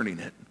concerning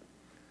it.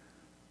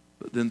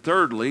 But then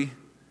thirdly,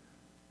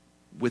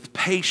 with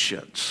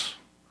patience,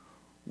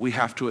 we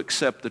have to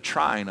accept the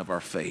trying of our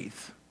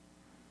faith.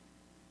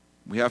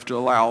 We have to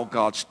allow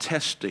God's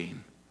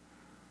testing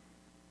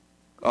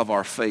of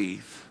our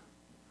faith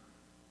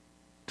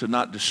to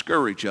not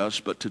discourage us,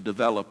 but to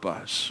develop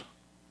us.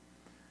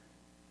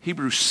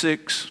 Hebrews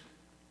 6,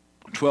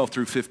 12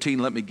 through 15,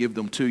 let me give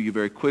them to you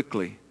very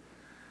quickly.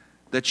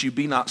 That you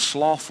be not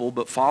slothful,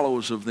 but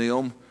followers of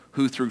them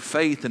who through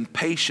faith and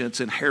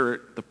patience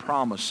inherit the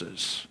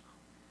promises.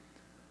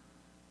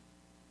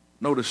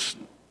 Notice,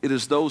 it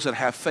is those that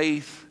have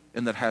faith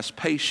and that has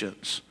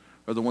patience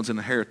are the ones that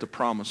inherit the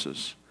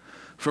promises.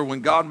 For when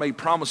God made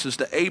promises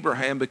to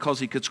Abraham, because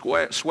he could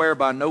swear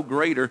by no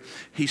greater,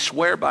 he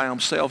swore by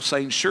himself,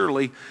 saying,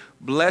 surely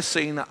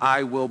blessing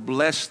I will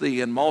bless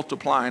thee, and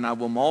multiplying I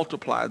will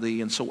multiply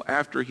thee. And so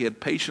after he had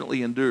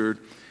patiently endured,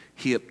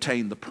 he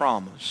obtained the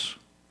promise.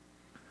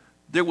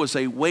 There was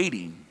a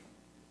waiting.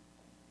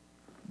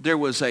 There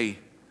was a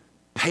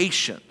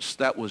patience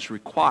that was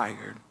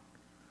required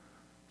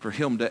for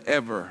him to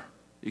ever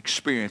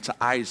experience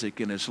Isaac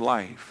in his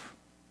life.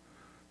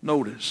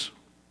 Notice,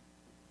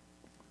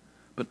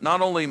 but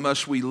not only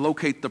must we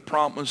locate the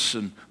promise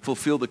and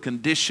fulfill the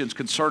conditions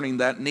concerning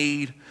that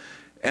need,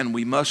 and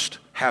we must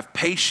have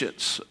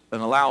patience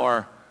and allow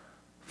our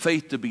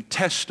faith to be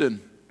tested,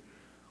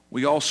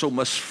 we also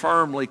must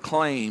firmly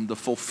claim the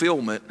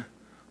fulfillment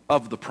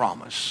of the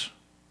promise.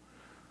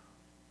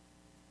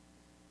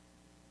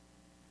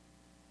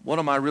 What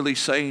am I really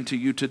saying to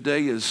you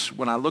today is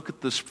when I look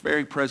at this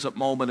very present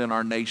moment in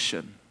our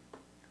nation,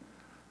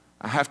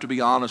 I have to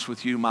be honest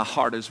with you, my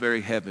heart is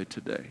very heavy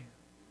today.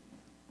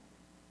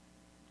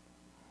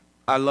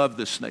 I love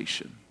this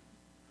nation.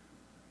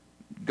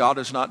 God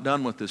is not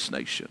done with this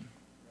nation.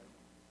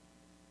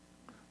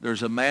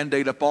 There's a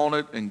mandate upon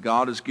it, and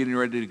God is getting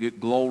ready to get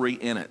glory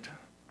in it.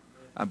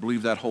 I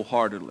believe that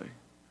wholeheartedly.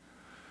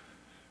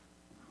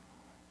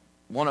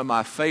 One of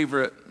my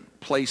favorite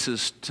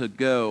places to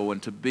go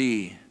and to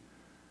be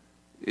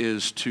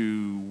is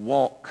to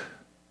walk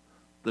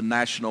the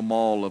National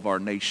Mall of our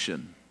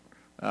nation.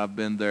 I've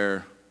been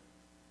there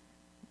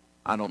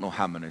I don't know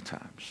how many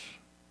times.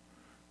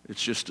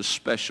 It's just a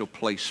special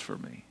place for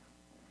me.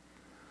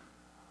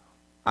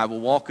 I will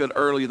walk it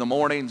early in the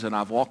mornings, and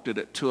I've walked it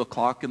at 2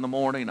 o'clock in the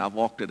morning. I've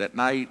walked it at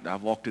night.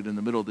 I've walked it in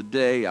the middle of the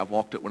day. I've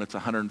walked it when it's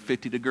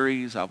 150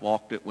 degrees. I've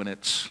walked it when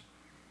it's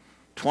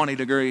 20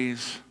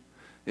 degrees.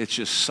 It's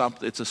just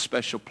something, it's a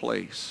special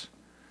place.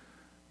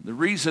 The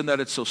reason that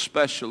it's so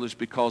special is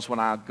because when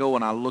I go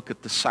and I look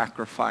at the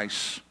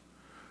sacrifice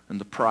and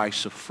the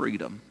price of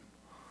freedom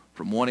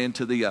from one end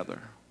to the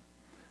other,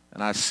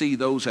 and I see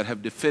those that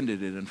have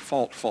defended it and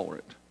fought for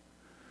it.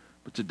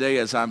 But today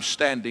as I'm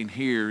standing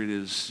here, it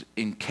is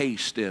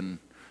encased in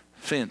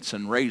fence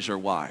and razor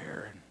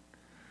wire.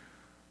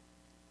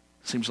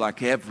 It seems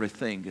like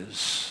everything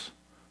is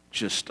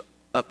just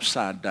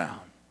upside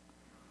down.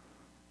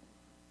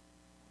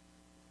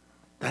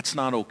 That's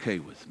not okay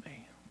with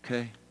me,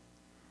 okay?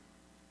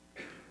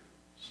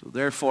 So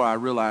therefore I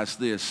realize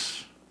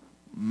this,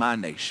 my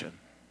nation,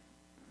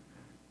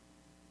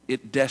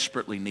 it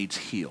desperately needs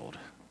healed.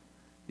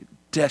 It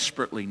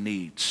desperately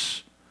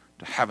needs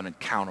to have an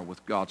encounter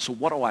with God. So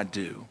what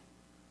do?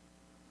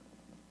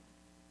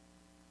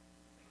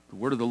 The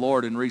word of the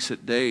Lord in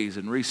recent days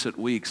and recent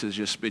weeks has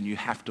just been, you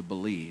have to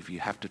believe. You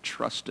have to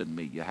trust in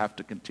me. You have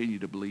to continue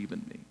to believe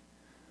in me.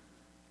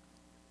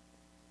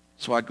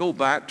 So I go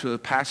back to a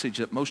passage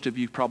that most of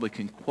you probably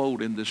can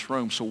quote in this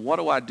room. So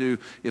what do?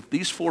 If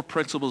these 4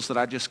 principles that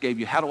I just gave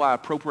you, how do I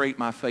appropriate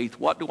my faith?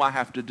 What do I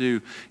have to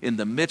do in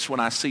the midst when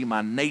I see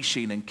my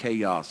nation in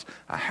chaos?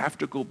 I have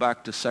to go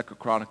back to 2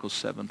 Chronicles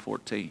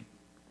 7:14.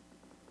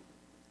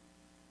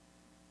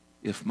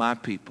 If my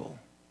people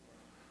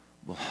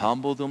will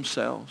humble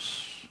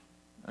themselves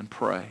and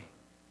pray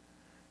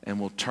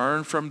and will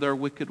turn from their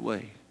wicked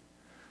way,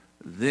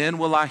 then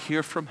will I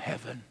hear from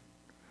heaven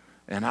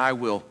and I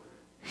will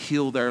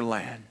heal their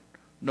land.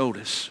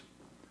 Notice,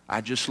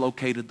 I just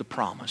located the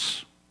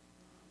promise.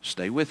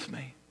 Stay with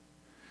me.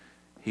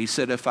 He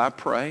said if I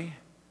pray,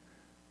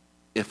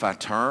 if I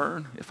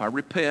turn, if I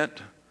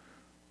repent,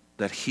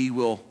 that he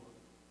will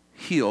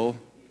heal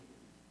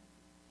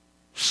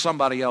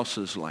somebody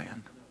else's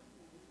land.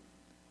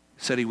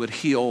 He said he would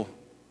heal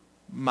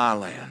my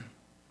land.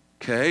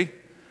 Okay?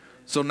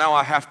 So now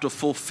I have to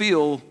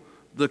fulfill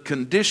the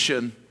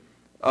condition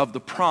of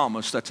the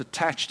promise that's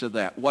attached to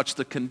that. What's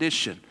the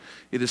condition?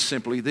 It is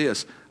simply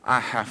this. I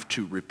have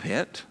to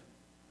repent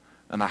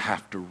and I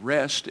have to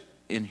rest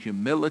in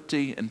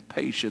humility and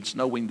patience,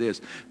 knowing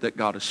this, that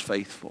God is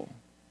faithful.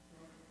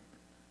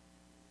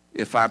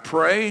 If I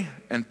pray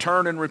and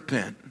turn and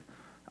repent,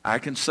 I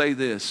can say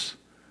this.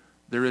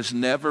 There has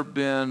never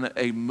been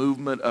a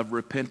movement of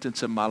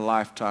repentance in my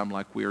lifetime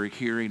like we are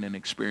hearing and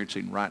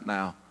experiencing right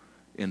now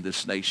in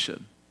this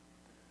nation.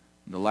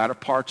 In the latter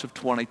parts of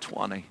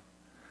 2020,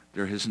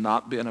 there has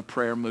not been a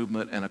prayer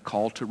movement and a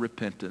call to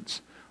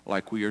repentance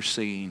like we are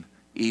seeing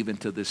even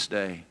to this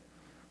day.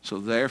 So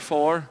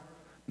therefore,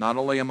 Not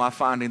only am I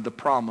finding the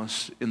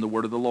promise in the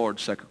word of the Lord,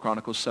 2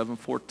 Chronicles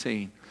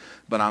 7:14,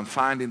 but I'm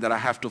finding that I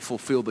have to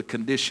fulfill the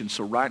conditions.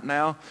 So right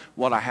now,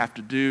 what I have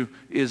to do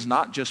is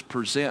not just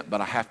present,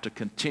 but I have to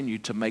continue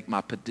to make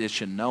my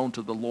petition known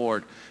to the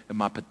Lord. And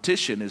my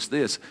petition is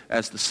this: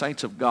 as the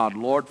saints of God,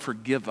 Lord,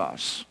 forgive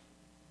us.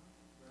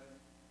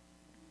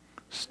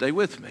 Stay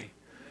with me.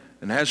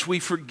 And as we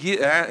forgive,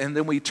 and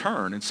then we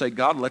turn and say,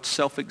 God, let's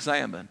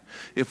self-examine.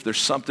 If there's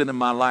something in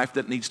my life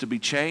that needs to be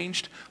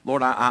changed,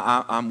 Lord,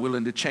 I'm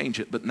willing to change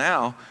it. But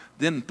now,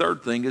 then the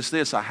third thing is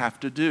this I have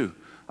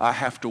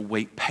to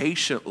wait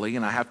patiently,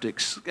 and I have to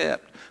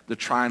accept the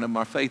trying of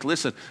my faith.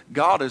 Listen,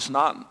 God is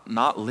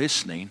not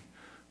listening.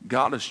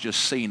 God is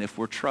just seeing if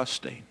we're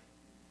trusting.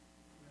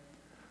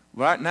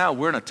 Right now,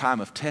 we're in a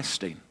time of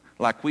testing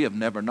like we have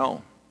never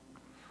known.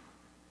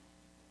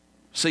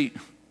 See,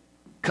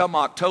 come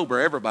October,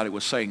 everybody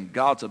was saying,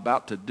 God's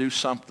about to do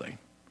something.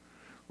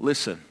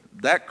 Listen,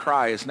 that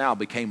cry has now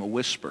became a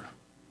whisper.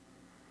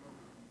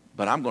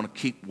 But I'm going to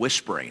keep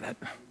whispering it.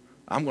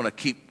 I'm going to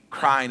keep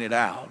crying it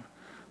out,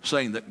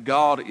 saying that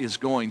God is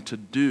going to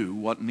do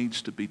what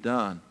needs to be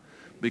done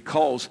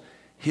because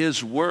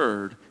his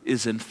word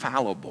is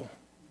infallible.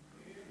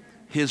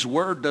 His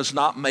word does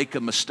not make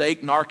a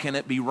mistake, nor can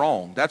it be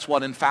wrong. That's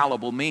what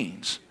infallible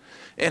means.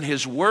 And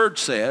his word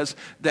says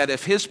that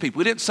if his people,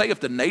 we didn't say if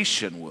the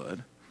nation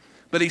would,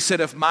 but he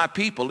said if my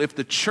people, if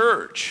the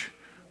church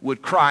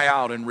would cry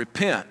out and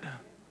repent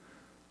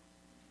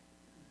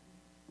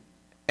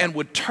and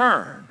would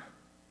turn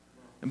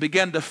and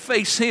begin to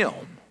face him,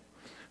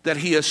 that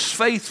he is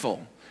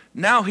faithful.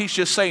 Now he's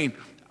just saying,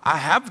 I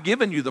have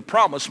given you the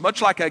promise,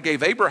 much like I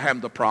gave Abraham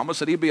the promise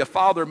that he'd be a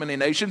father of many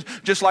nations,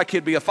 just like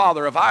he'd be a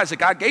father of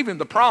Isaac. I gave him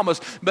the promise,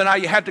 but now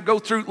you had to go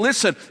through.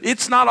 Listen,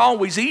 it's not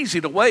always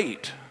easy to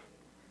wait.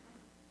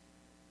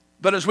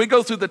 But as we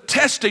go through the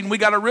testing, we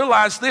got to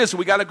realize this.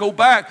 We got to go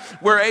back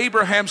where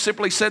Abraham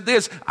simply said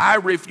this: I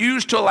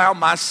refuse to allow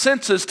my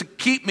senses to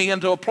keep me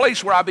into a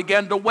place where I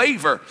began to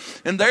waver.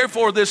 And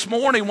therefore this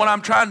morning what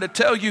I'm trying to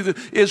tell you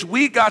is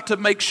we got to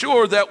make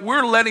sure that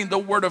we're letting the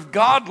word of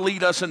God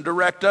lead us and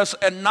direct us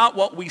and not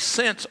what we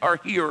sense or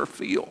hear or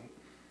feel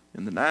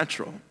in the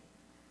natural.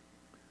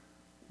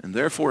 And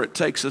therefore it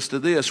takes us to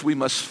this. We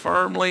must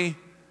firmly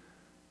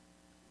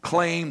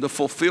claim the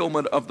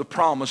fulfillment of the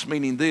promise,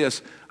 meaning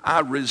this: I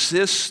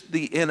resist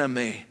the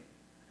enemy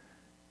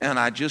and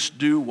I just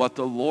do what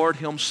the Lord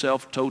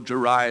himself told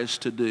Jairus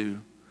to do.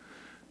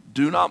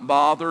 Do not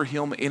bother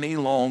him any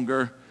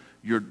longer.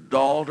 Your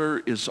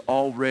daughter is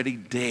already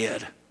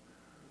dead.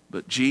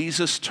 But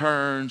Jesus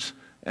turns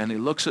and he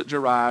looks at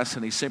Jairus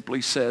and he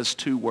simply says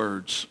two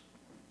words: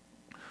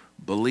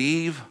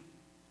 believe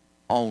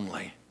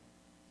only.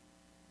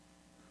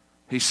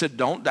 He said,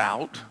 don't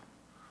doubt.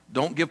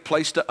 Don't give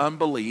place to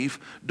unbelief.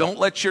 Don't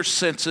let your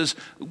senses.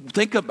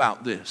 Think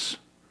about this.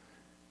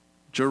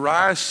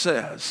 Jairus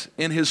says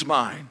in his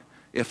mind,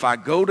 if I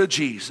go to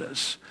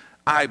Jesus,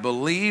 I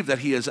believe that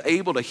he is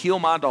able to heal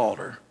my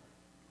daughter.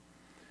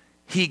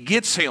 He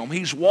gets him.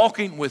 He's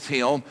walking with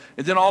him.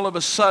 And then all of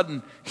a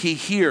sudden he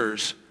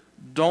hears,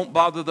 don't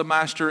bother the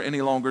master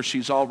any longer.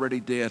 She's already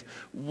dead.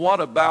 What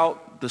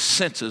about the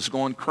senses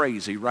going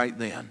crazy right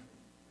then?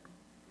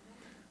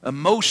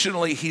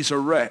 Emotionally, he's a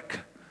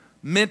wreck.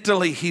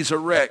 Mentally, he's a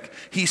wreck.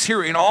 He's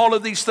hearing all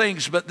of these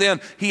things, but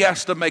then he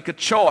has to make a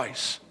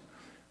choice.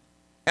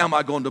 Am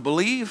I going to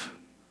believe?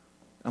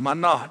 Am I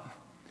not?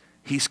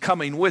 He's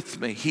coming with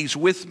me. He's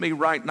with me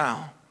right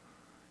now.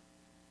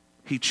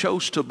 He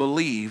chose to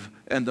believe,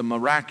 and the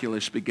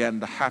miraculous began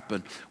to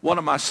happen. What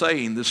am I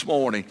saying this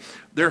morning?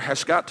 There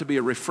has got to be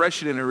a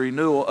refreshing and a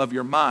renewal of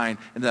your mind,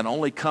 and that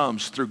only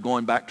comes through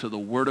going back to the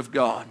Word of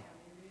God.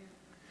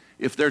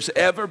 If there's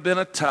ever been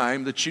a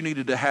time that you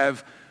needed to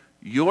have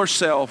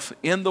yourself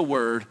in the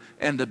Word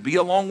and to be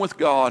along with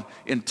God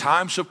in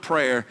times of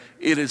prayer,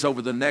 it is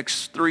over the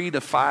next 3 to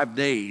 5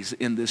 days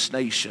in this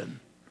nation.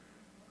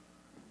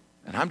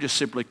 And I'm just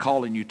simply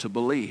calling you to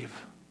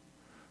believe,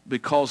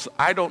 because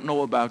I don't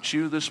know about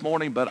you this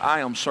morning, but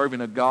I am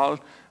serving a God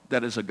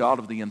that is a God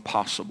of the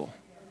impossible.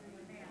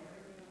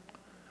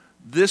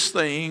 This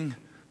thing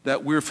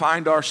that we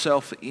find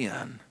ourselves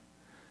in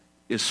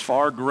is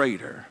far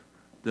greater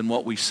than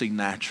what we see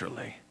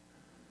naturally.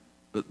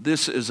 But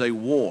this is a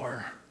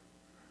war.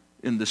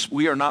 In this,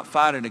 we are not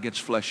fighting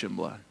against flesh and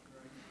blood,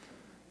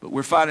 but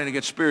we're fighting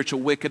against spiritual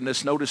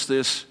wickedness. Notice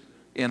this: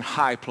 in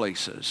high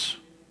places.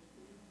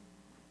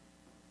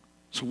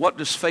 So what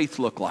does faith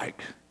look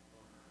like?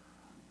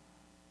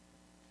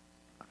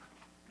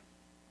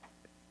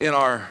 In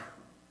our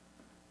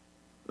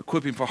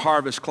Equipping for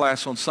Harvest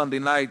class on Sunday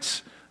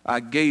nights, I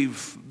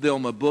gave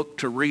them a book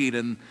to read,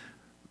 and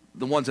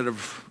the ones that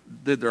have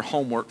did their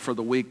homework for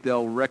the week,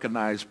 they'll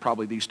recognize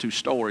probably these two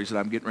stories that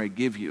I'm getting ready to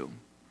give you.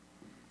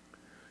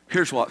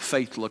 Here's what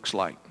faith looks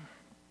like.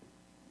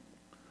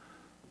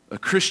 A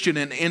Christian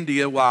in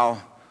India,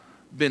 while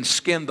being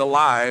skinned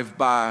alive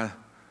by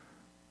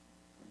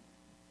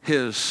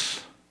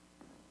his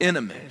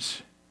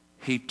enemies,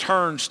 he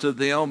turns to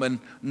them and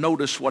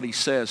notice what he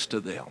says to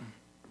them.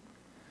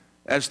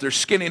 as they're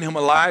skinning him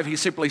alive, he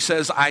simply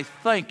says, I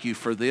thank you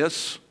for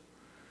this,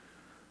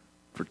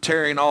 for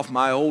tearing off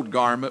my old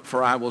garment,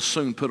 for I will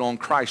soon put on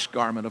Christ's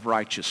garment of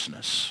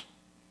righteousness.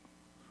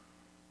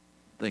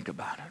 Think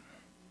about it.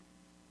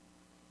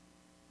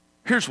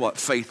 Here's what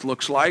faith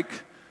looks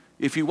like.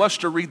 If you was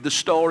to read the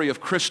story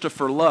of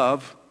Christopher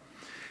Love,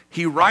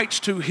 he writes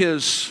to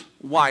his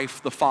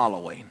wife the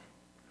following.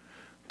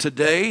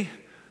 Today,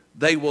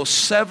 they will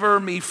sever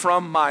me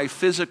from my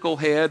physical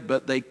head,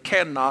 but they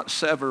cannot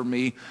sever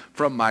me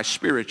from my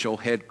spiritual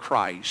head,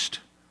 Christ.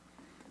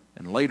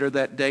 And later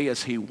that day,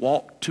 as he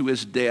walked to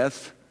his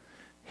death,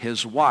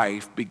 his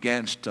wife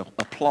began to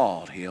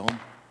applaud him,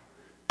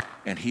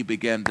 and he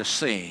began to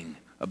sing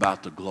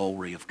about the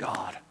glory of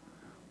God.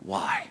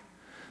 Why?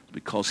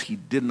 Because he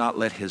did not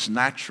let his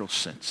natural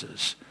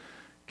senses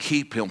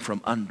keep him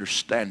from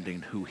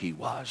understanding who he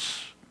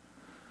was.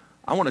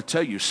 I want to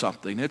tell you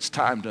something. It's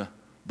time to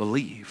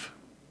believe.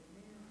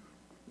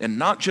 And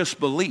not just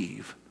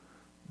believe,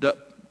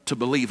 to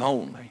believe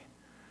only.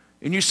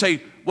 And you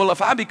say, well,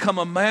 if I become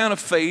a man of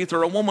faith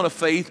or a woman of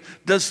faith,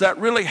 does that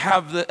really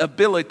have the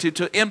ability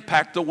to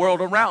impact the world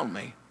around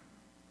me?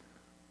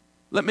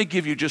 Let me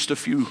give you just a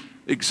few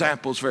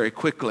examples very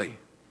quickly.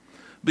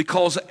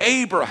 Because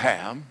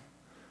Abraham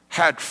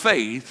had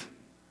faith,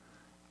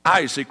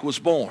 Isaac was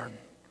born.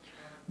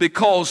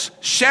 Because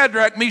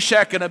Shadrach,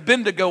 Meshach, and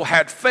Abednego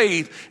had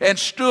faith and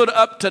stood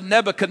up to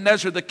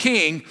Nebuchadnezzar the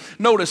king,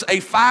 notice, a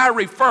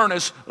fiery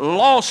furnace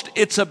lost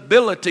its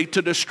ability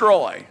to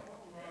destroy.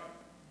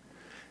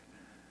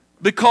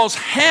 Because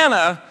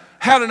Hannah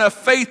had enough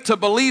faith to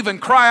believe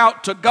and cry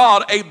out to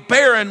God, a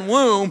barren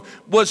womb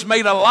was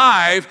made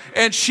alive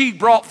and she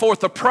brought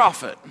forth a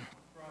prophet.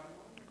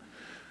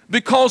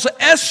 Because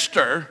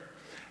Esther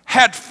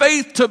had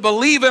faith to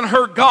believe in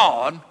her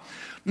God,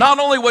 not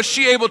only was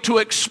she able to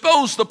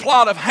expose the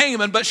plot of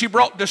Haman, but she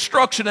brought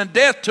destruction and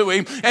death to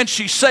him, and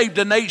she saved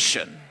a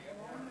nation.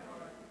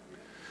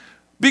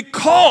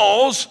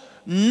 Because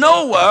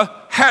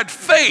Noah had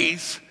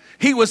faith,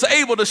 he was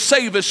able to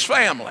save his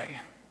family.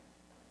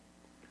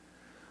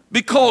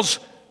 Because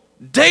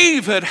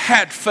David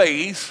had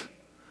faith,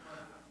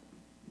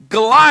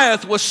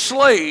 Goliath was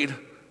slain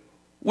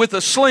with a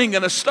sling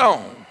and a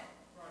stone.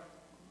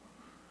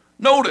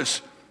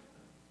 Notice,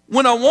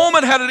 when a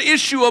woman had an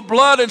issue of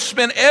blood and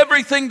spent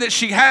everything that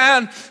she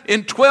had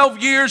in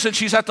 12 years and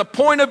she's at the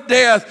point of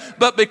death,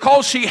 but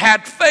because she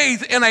had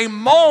faith, in a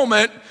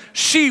moment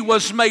she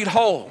was made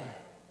whole.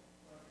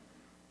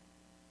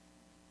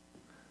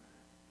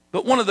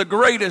 But one of the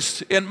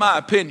greatest, in my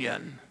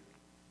opinion,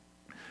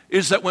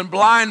 is that when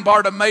blind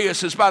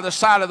Bartimaeus is by the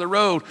side of the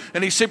road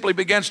and he simply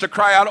begins to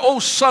cry out, "Oh,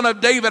 Son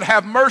of David,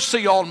 have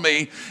mercy on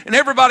me." And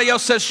everybody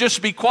else says,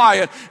 "Just be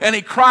quiet." And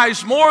he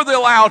cries more than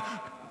loud,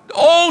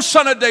 "Oh,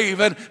 Son of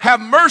David, have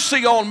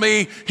mercy on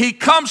me." He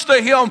comes to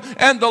him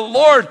and the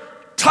Lord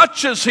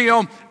touches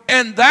him,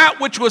 and that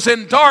which was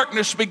in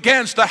darkness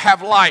begins to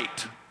have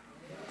light.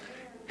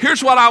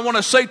 Here's what I want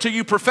to say to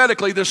you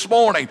prophetically this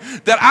morning,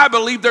 that I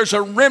believe there's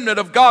a remnant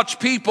of God's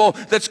people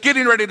that's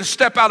getting ready to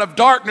step out of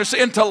darkness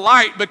into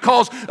light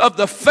because of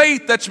the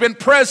faith that's been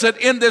present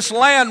in this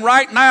land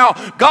right now.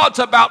 God's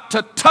about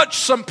to touch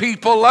some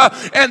people,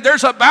 and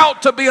there's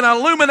about to be an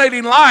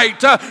illuminating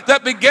light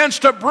that begins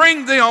to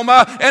bring them,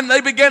 and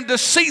they begin to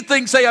see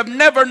things they have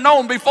never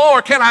known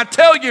before. Can I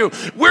tell you,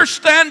 we're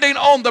standing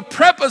on the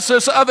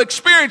precipice of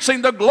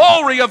experiencing the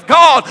glory of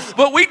God,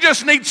 but we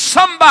just need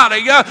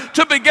somebody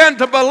to begin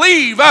to believe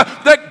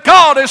that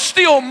God is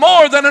still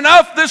more than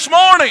enough this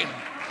morning.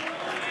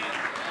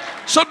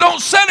 So don't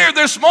sit here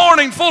this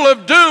morning full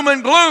of doom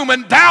and gloom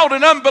and doubt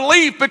and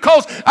unbelief,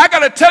 because I got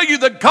to tell you,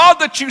 the God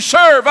that you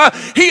serve,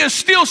 He is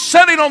still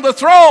sitting on the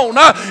throne,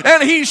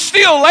 and He's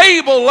still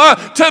able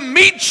to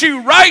meet you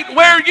right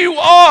where you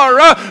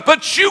are,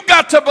 but you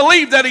got to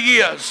believe that He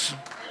is.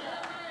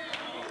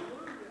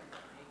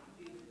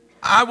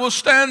 I will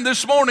stand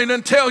this morning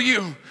and tell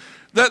you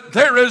that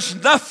there is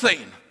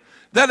nothing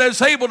that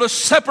is able to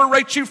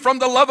separate you from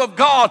the love of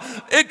God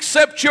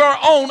except your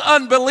own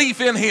unbelief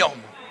in Him.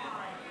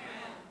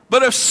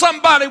 But if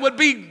somebody would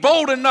be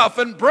bold enough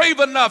and brave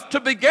enough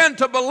to begin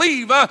to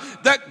believe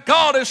that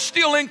God is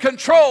still in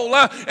control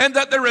and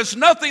that there is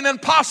nothing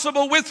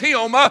impossible with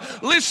Him,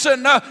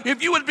 listen,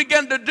 if you would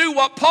begin to do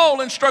what Paul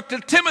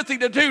instructed Timothy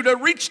to do, to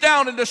reach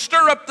down and to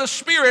stir up the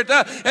Spirit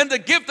and the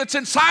gift that's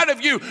inside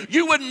of you,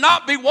 you would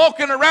not be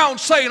walking around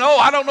saying, "Oh,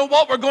 I don't know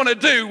what we're going to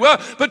do,"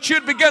 but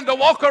you'd begin to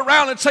walk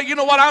around and say, "You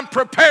know what, I'm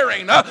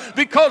preparing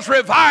because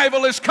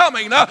revival is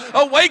coming,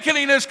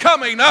 awakening is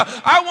coming."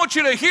 I want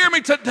you to hear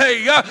me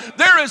today.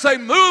 There is a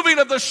moving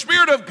of the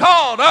Spirit of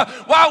God.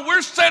 While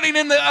we're sitting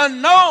in the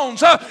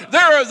unknowns,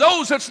 there are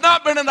those that's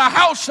not been in the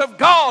house of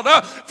God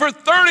for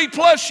 30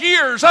 plus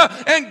years,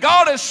 and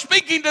God is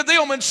speaking to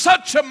them in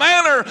such a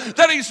manner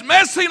that He's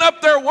messing up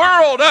their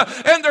world,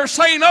 and they're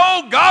saying,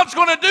 "Oh, God's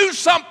going to do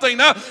something,"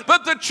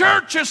 but the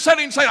church is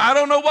sitting saying, "I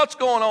don't know what's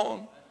going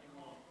on."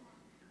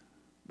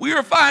 We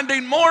are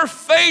finding more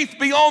faith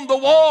beyond the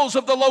walls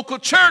of the local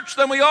church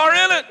than we are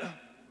in it.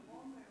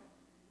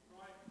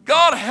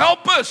 God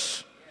help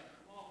us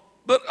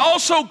but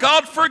also,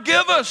 God,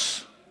 forgive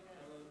us.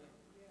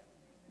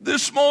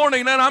 This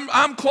morning, and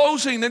I'm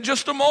closing in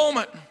just a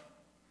moment.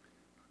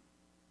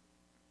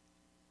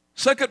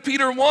 2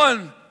 Peter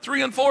 1,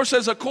 3 and 4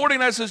 says,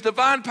 according as his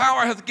divine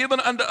power hath given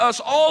unto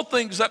us all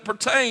things that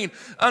pertain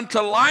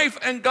unto life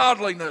and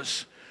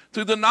godliness,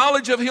 through the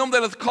knowledge of him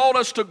that hath called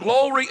us to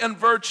glory and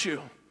virtue,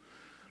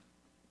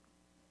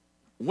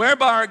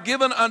 whereby are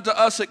given unto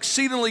us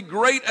exceedingly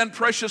great and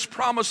precious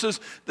promises,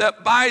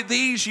 that by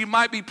these ye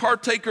might be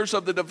partakers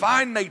of the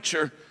divine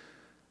nature,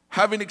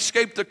 having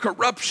escaped the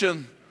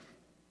corruption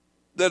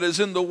that is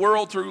in the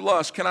world through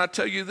lust. Can I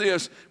tell you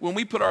this? When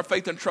we put our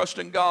faith and trust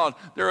in God,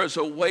 there is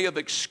a way of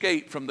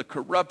escape from the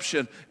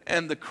corruption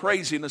and the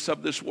craziness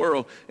of this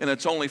world, and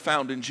it's only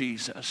found in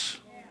Jesus.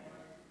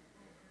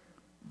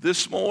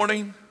 This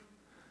morning,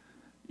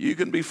 you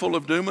can be full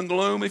of doom and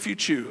gloom if you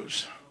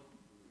choose.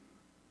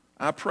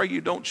 I pray you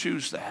don't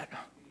choose that,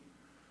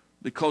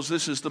 because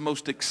this is the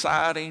most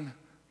exciting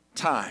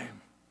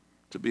time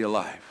to be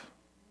alive.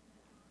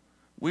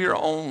 We are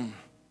on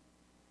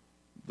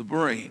the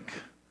brink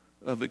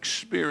of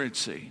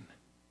experiencing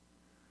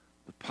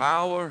the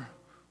power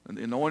and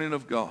the anointing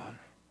of God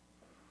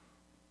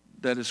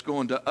that is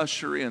going to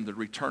usher in the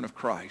return of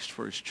Christ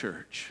for his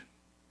church.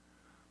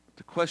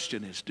 The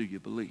question is, do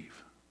you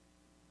believe?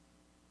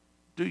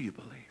 Do you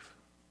believe?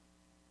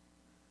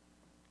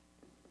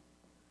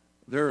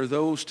 There are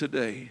those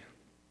today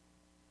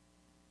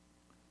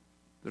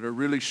that are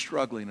really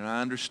struggling, and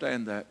I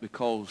understand that,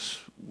 because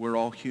we're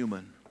all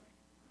human.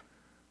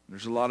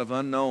 There's a lot of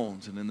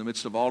unknowns, and in the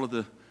midst of all of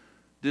the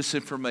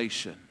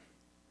disinformation,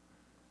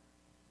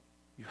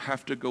 you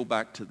have to go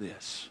back to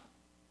this.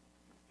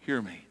 Hear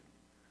me.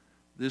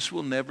 This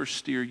will never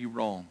steer you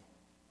wrong.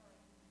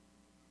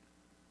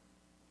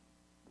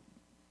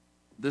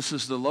 This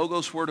is the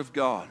Logos Word of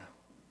God.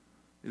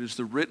 It is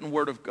the written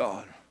Word of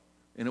God,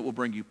 and it will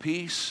bring you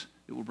peace.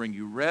 It will bring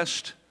you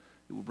rest.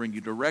 It will bring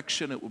you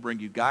direction. It will bring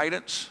you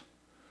guidance.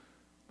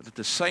 But at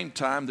the same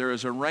time, there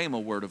is a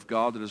Rhema Word of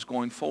God that is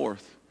going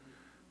forth,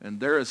 and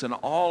there is an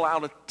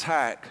all-out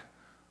attack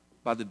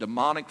by the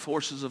demonic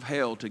forces of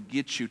hell to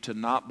get you to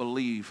not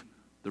believe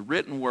the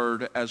written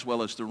word as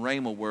well as the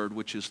Rhema word,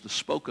 which is the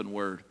spoken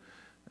word.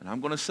 And I'm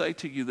going to say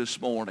to you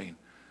this morning,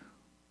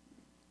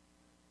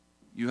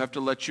 you have to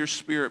let your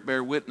spirit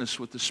bear witness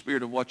with the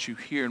spirit of what you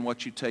hear and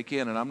what you take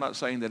in. And I'm not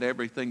saying that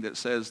everything that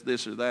says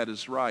this or that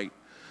is right,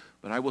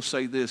 but I will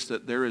say this,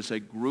 that there is a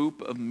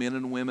group of men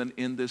and women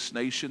in this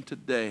nation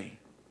today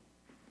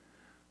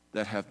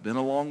that have been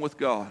along with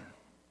God,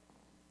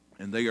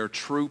 and they are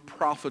true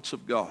prophets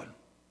of God.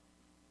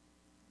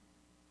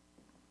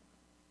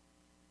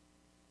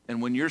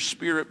 And when your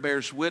spirit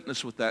bears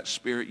witness with that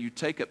spirit, you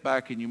take it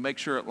back and you make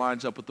sure it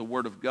lines up with the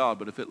Word of God.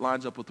 But if it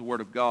lines up with the Word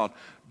of God,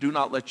 do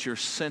not let your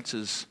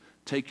senses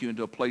take you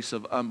into a place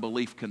of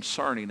unbelief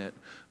concerning it,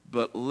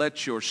 but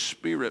let your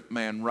spirit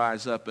man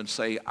rise up and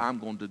say, I'm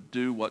going to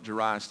do what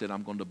Jairus did.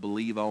 I'm going to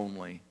believe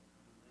only.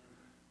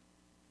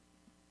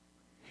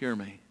 Hear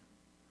me.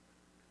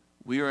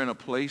 We are in a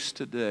place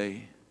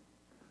today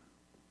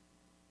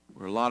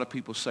where a lot of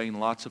people saying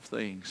lots of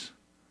things.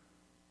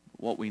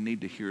 What we need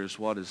to hear is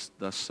what is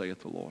thus saith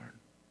the Lord.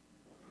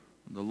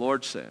 And the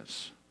Lord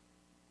says,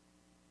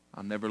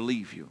 I'll never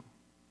leave you.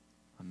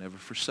 I'll never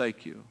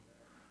forsake you.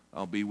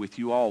 I'll be with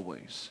you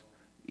always,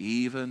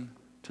 even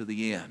to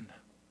the end.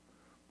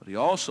 But he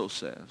also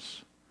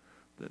says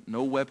that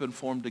no weapon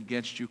formed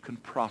against you can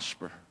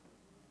prosper.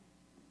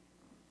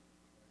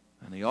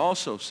 And he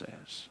also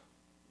says,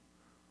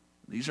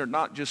 these are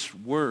not just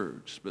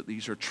words, but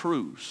these are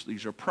truths.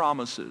 These are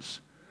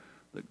promises.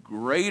 That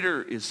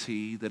greater is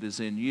he that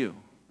is in you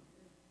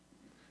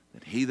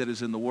than he that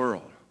is in the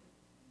world.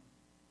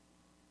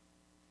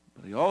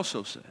 But he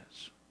also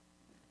says,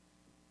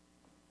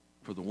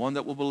 for the one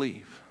that will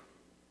believe,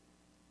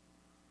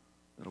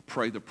 that'll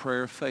pray the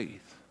prayer of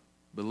faith,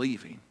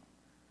 believing,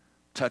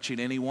 touching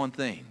any one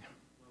thing,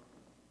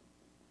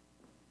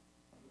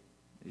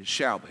 it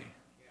shall be.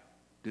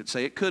 Didn't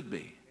say it could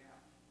be.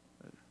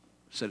 It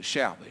said it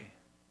shall be.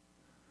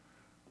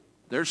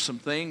 There's some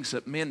things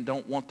that men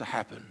don't want to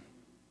happen,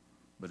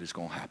 but it's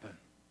going to happen.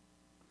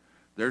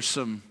 There's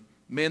some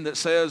men that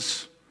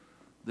says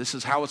this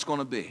is how it's going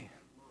to be,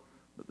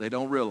 but they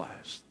don't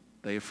realize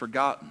they have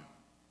forgotten.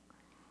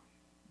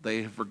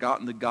 They have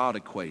forgotten the God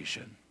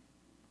equation.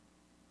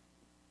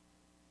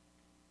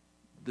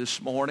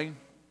 This morning,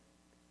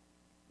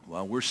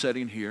 while we're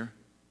sitting here,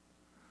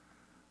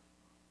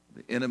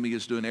 the enemy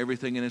is doing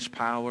everything in his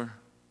power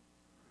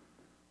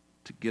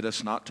to get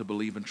us not to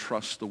believe and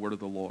trust the word of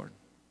the Lord.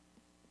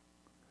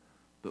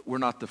 But we're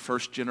not the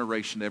first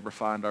generation to ever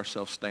find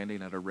ourselves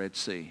standing at a Red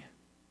Sea.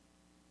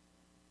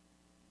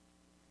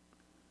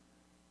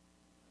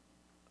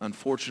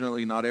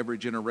 Unfortunately, not every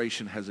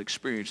generation has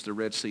experienced the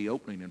Red Sea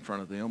opening in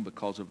front of them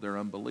because of their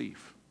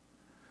unbelief.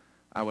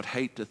 I would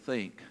hate to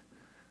think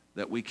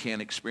that we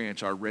can't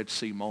experience our Red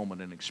Sea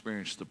moment and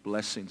experience the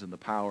blessings and the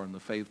power and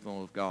the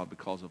faithfulness of God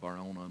because of our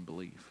own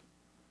unbelief.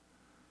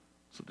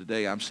 So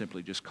today, I'm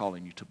simply just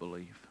calling you to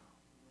believe.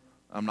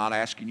 I'm not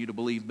asking you to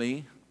believe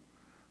me.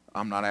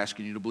 I'm not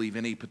asking you to believe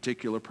any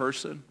particular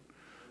person.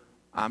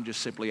 I'm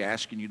just simply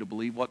asking you to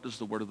believe, what does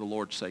the word of the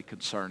Lord say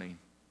concerning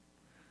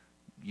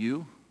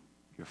you,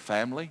 your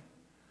family,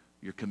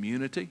 your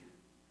community,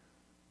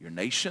 your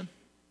nation,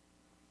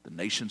 the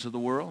nations of the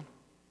world?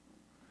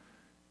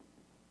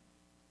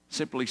 It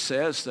simply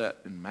says that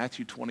in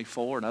Matthew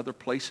 24 and other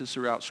places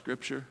throughout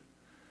Scripture,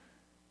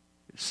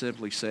 it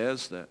simply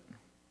says that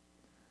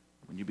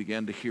when you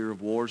begin to hear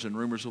of wars and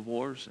rumors of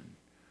wars, and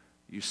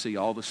you see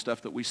all the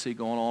stuff that we see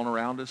going on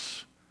around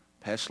us,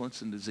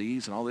 pestilence and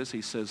disease and all this,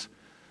 he says,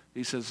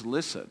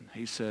 listen,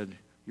 he said,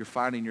 you're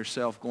finding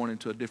yourself going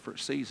into a different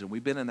season.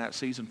 We've been in that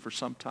season for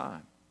some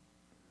time.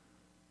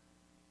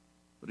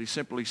 But he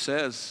simply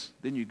says,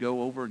 then you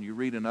go over and you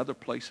read in other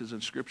places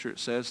in Scripture, it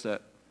says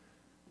that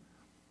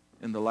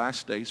in the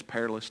last days,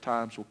 perilous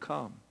times will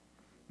come.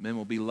 Men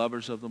will be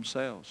lovers of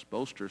themselves,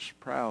 boasters,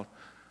 proud,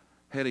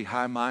 heady,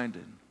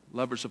 high-minded,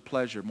 lovers of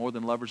pleasure more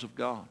than lovers of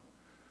God.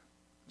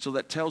 So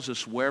that tells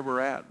us where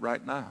we're at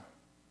right now.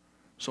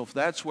 So if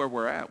that's where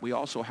we're at, we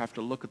also have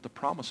to look at the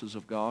promises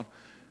of God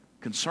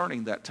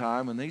concerning that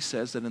time. And he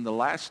says that in the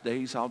last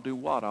days I'll do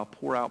what? I'll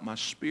pour out my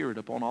Spirit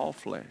upon all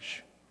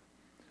flesh.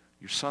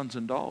 Your sons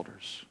and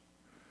daughters,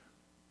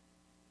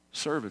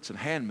 servants and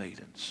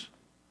handmaidens.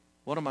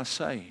 What am I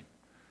saying?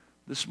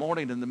 This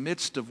morning, in the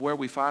midst of where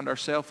we find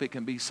ourselves, it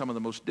can be some of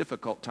the most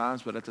difficult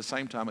times, but at the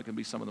same time, it can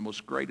be some of the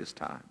most greatest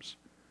times.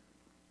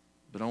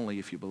 But only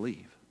if you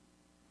believe.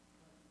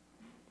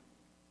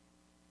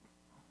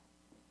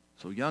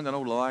 So young and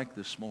old alike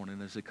this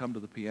morning, as they come to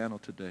the piano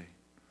today,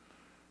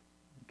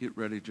 get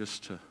ready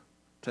just to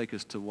take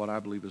us to what I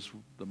believe is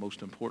the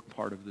most important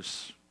part of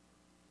this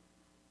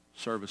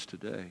service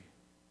today.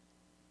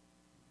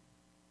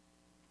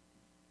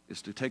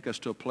 Is to take us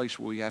to a place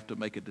where we have to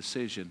make a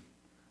decision,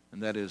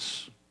 and that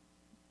is,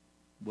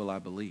 will I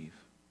believe?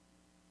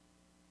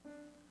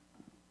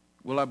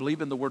 Will I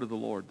believe in the word of the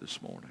Lord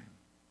this morning?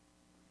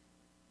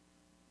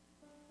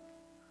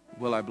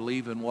 Will I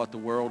believe in what the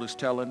world is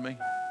telling me?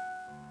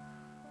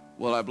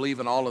 Will I believe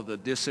in all of the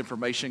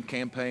disinformation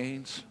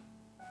campaigns?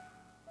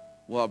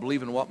 Will I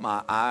believe in what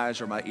my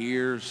eyes or my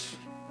ears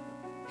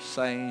are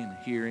saying,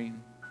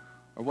 hearing?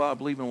 Or will I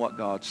believe in what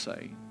God's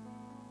saying?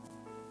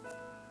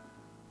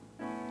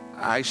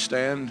 I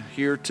stand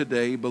here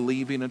today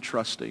believing and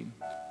trusting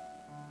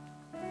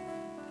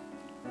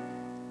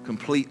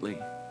completely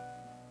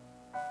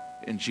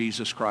in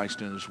Jesus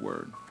Christ and his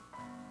word.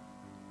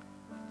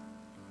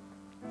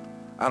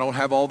 I don't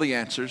have all the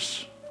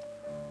answers.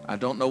 I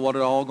don't know what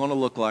it all going to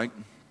look like.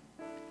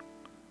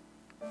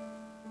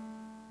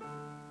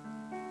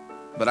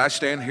 But I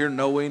stand here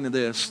knowing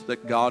this,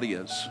 that God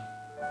is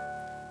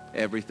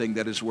everything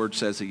that his word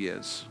says he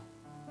is.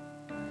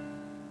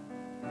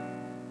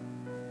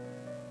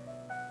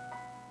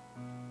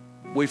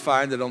 We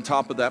find that on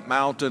top of that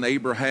mountain,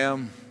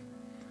 Abraham,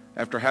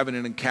 after having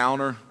an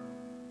encounter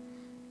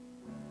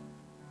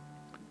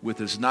with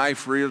his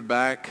knife reared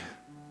back,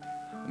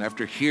 and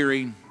after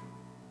hearing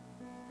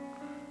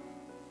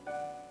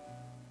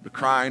the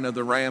crying of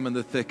the ram in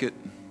the thicket,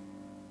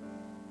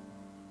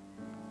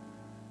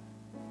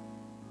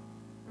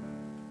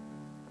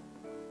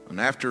 and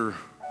after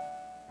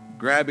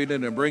grabbing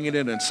it and bringing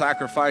it and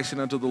sacrificing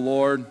unto the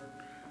Lord,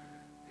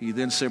 he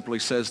then simply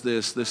says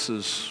this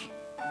is,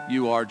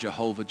 you are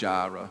Jehovah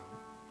Jireh.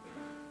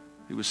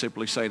 He was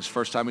simply saying, it's the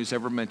first time he's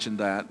ever mentioned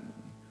that.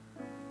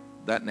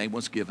 That name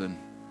was given.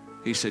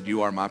 He said,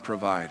 you are my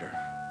provider.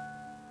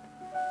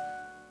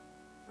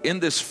 In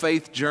this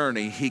faith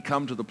journey, he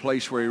come to the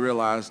place where he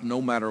realized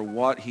no matter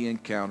what he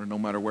encountered, no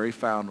matter where he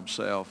found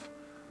himself,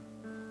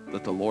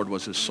 that the Lord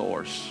was his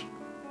source.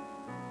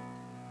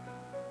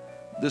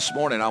 This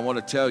morning, I want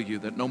to tell you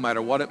that no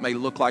matter what it may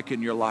look like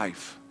in your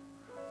life,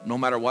 no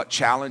matter what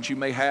challenge you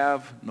may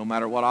have, no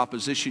matter what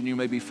opposition you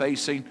may be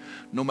facing,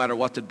 no matter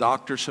what the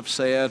doctors have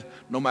said,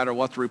 no matter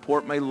what the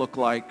report may look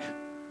like,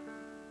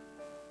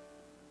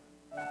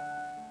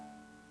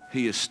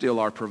 he is still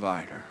our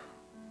provider.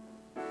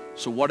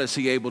 So what is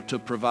he able to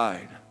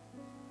provide?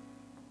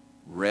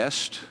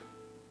 Rest,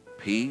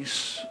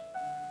 peace,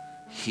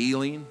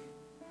 healing,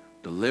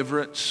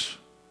 deliverance.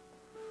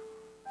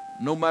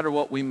 No matter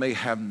what we may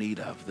have need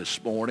of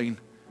this morning,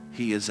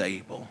 he is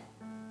able.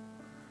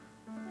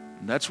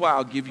 And that's why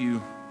I'll give you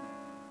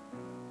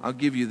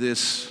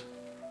this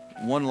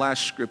one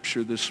last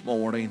scripture this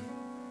morning.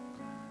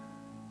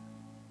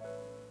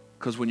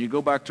 Because when you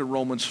go back to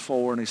Romans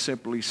 4, and he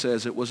simply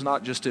says it was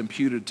not just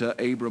imputed to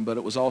Abram, but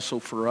it was also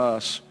for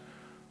us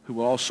who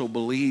will also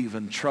believe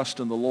and trust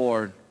in the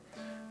Lord.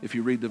 If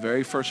you read the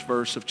very first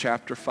verse of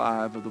chapter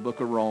 5 of the book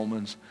of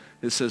Romans,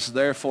 it says,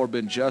 therefore,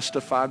 been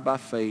justified by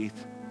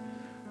faith,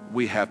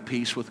 we have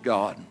peace with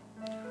God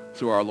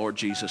through our Lord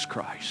Jesus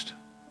Christ.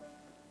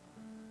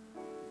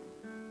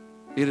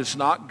 It is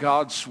not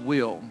God's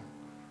will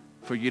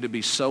for you to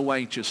be so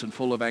anxious and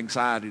full of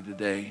anxiety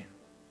today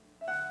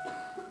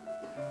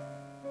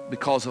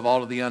because of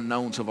all of the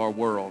unknowns of our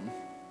world.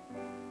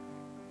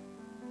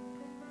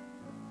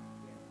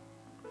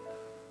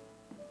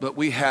 But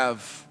we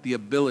have the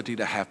ability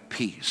to have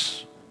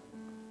peace.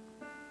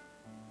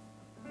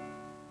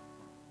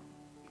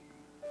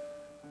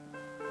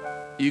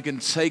 You can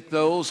take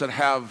those that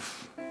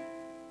have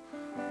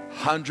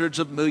hundreds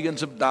of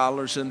millions of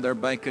dollars in their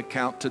bank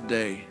account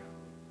today,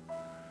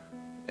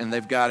 and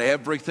they've got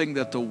everything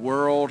that the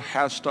world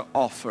has to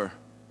offer.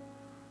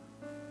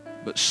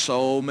 But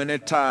so many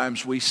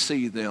times we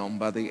see them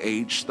by the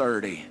age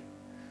 30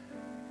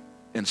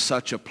 in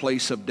such a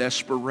place of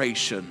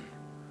desperation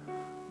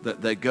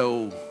that they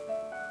go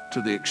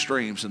to the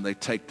extremes and they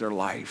take their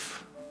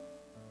life.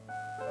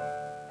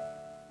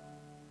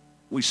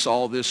 We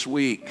saw this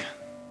week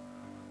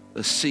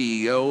the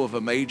CEO of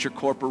a major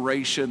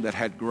corporation that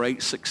had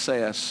great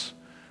success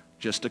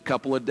just a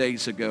couple of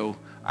days ago.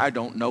 I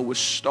don't know his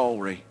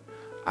story.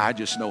 I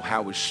just know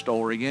how his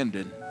story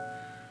ended.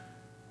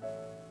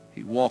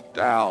 He walked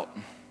out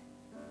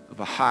of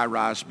a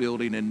high-rise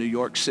building in New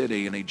York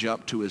City and he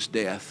jumped to his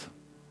death.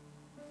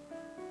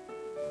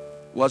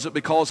 Was it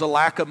because of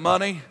lack of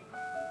money?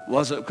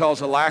 Was it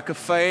because of lack of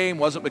fame?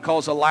 Was it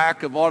because of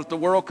lack of what the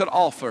world could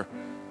offer?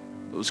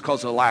 It was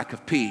because of lack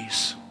of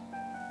peace.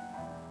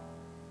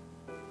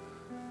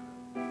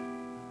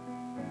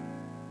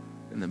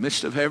 In the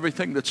midst of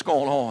everything that's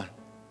going on,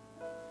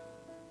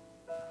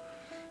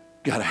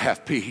 got to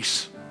have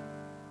peace.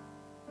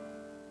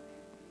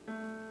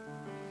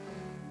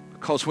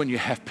 Because when you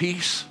have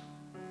peace,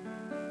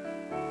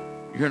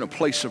 you're in a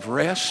place of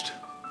rest.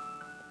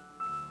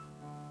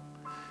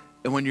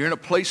 And when you're in a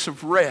place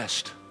of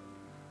rest,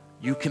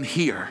 you can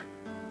hear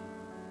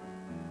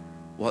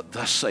what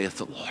thus saith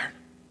the Lord.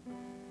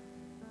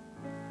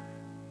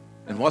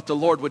 And what the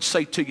Lord would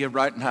say to you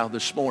right now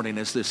this morning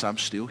is this: I'm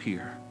still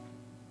here.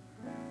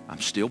 I'm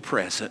still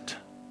present.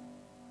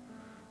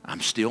 I'm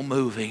still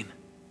moving.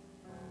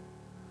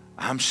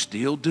 I'm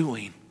still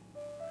doing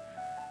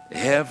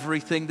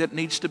everything that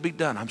needs to be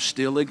done. I'm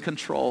still in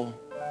control.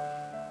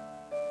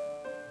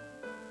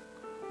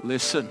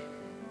 Listen,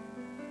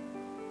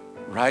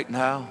 right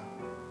now,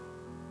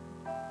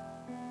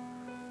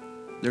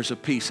 there's a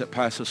peace that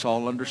passes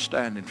all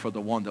understanding for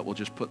the one that will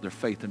just put their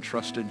faith and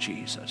trust in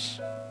Jesus.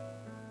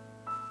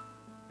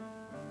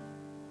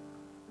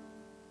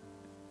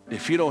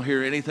 If you don't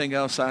hear anything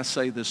else I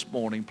say this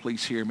morning,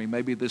 please hear me.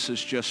 Maybe this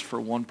is just for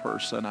one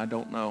person. I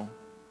don't know.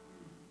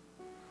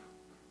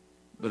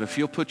 But if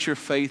you'll put your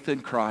faith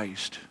in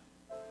Christ,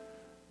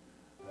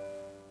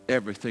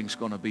 everything's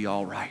going to be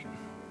all right.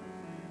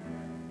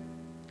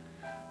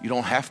 You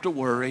don't have to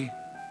worry.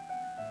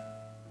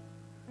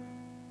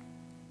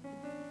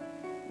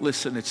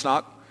 Listen, it's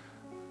not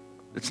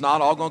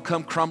all going to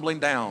come crumbling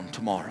down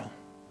tomorrow.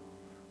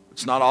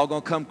 It's not all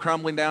going to come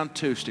crumbling down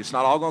Tuesday. It's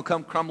not all going to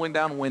come crumbling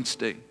down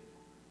Wednesday.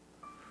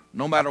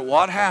 No matter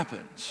what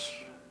happens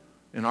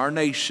in our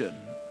nation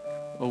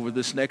over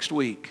this next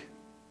week,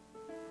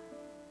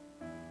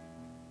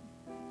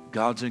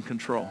 God's in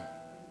control.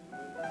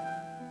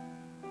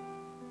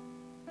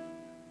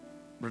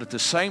 But at the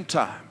same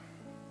time,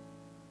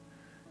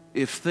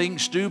 if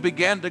things do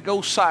begin to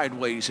go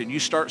sideways and you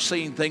start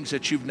seeing things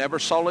that you've never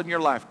saw in your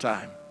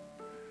lifetime,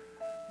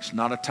 it's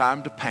not a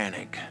time to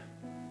panic.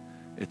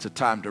 It's a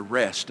time to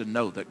rest and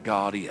know that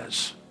God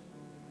is.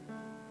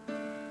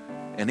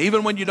 And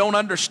even when you don't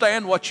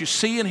understand what you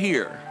see and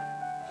hear,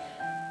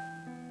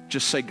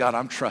 just say, God,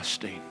 I'm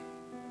trusting.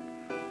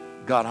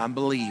 God, I'm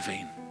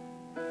believing.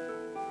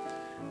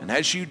 And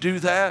as you do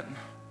that,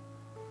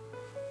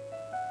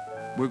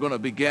 we're going to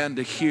begin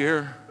to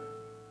hear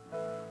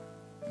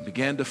and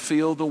begin to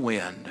feel the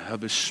wind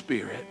of His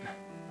Spirit.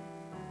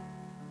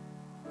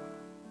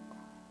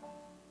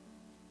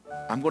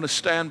 I'm going to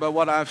stand by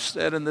what I've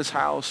said in this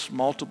house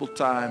multiple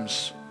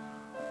times.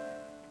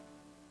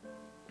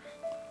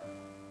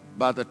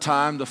 By the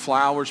time the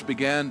flowers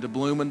begin to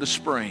bloom in the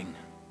spring,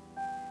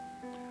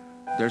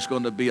 there's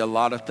going to be a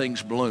lot of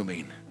things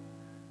blooming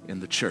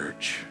in the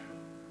church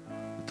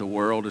that the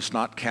world is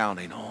not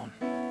counting on.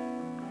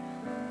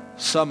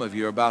 Some of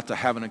you are about to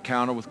have an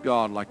encounter with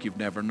God like you've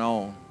never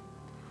known.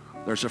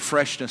 There's a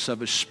freshness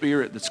of His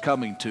Spirit that's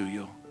coming to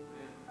you.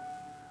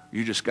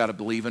 You just got to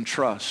believe and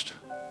trust.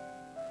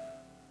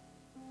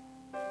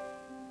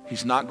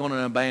 He's not going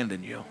to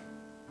abandon you.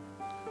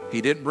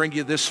 He didn't bring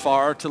you this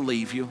far to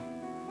leave you,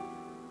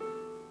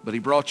 but He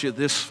brought you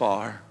this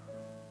far,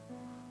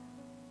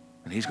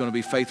 and He's going to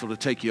be faithful to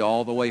take you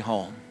all the way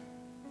home.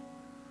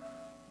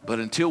 But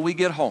until we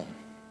get home,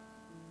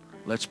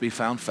 let's be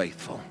found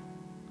faithful,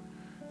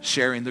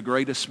 sharing the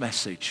greatest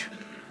message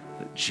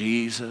that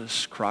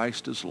Jesus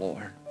Christ is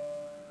Lord.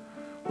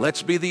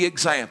 Let's be the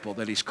example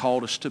that He's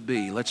called us to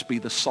be. Let's be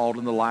the salt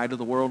and the light of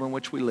the world in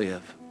which we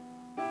live.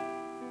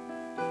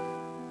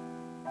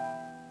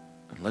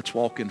 And let's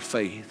walk in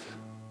faith.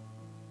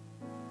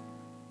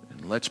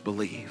 And let's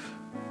believe.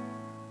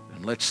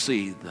 And let's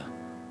see the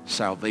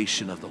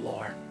salvation of the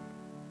Lord.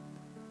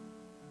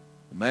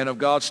 The man of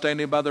God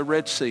standing by the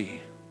Red Sea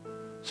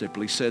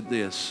simply said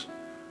this: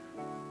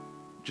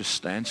 just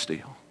stand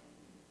still.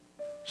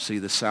 See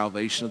the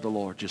salvation of the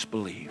Lord. Just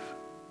believe.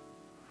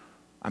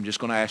 I'm just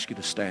going to ask you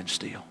to stand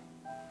still.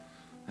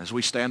 As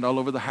we stand all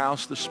over the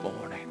house this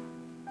morning,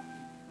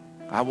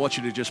 I want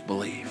you to just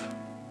believe.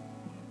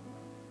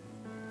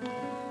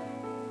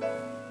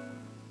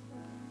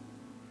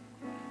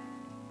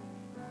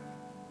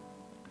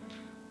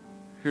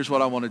 Here's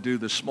what I want to do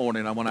this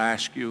morning. I want to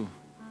ask you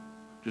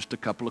just a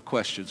couple of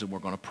questions, and we're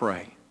going to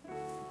pray.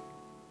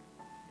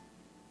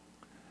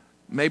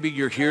 Maybe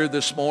you're here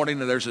this morning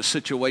and there's a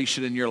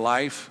situation in your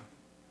life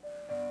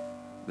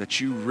that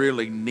you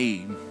really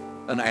need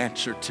an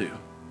answer to.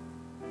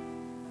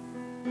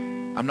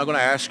 I'm not going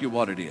to ask you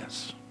what it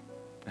is.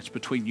 That's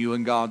between you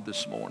and God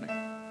this morning.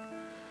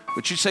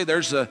 But you say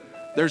there's a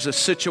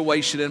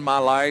situation in my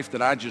life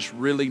that I just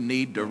really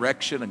need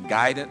direction and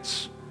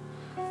guidance.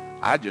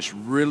 I just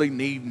really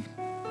need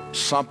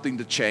something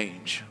to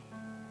change.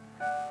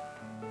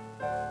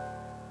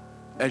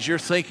 As you're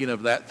thinking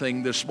of that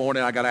thing this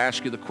morning, I got to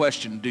ask you the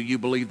question, do you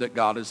believe that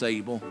God is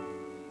able?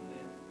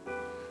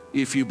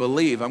 If you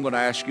believe, I'm going to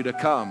ask you to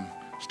come,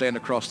 stand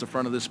across the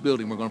front of this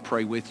building. We're going to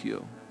pray with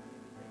you.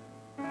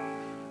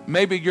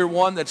 Maybe you're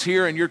one that's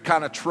here and you're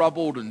kind of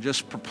troubled and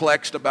just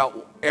perplexed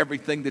about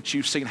everything that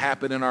you've seen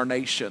happen in our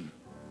nation.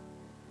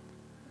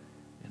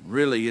 And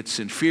really, it's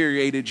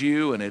infuriated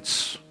you and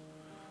it's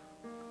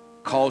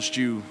caused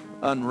you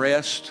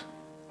unrest,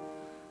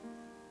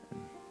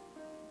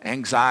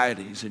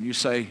 anxieties, and you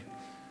say,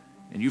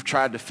 and you've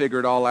tried to figure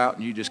it all out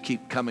and you just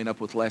keep coming up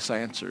with less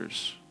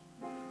answers.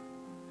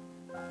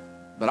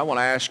 But I want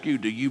to ask you,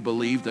 do you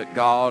believe that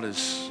God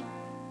is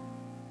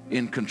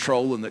in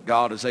control and that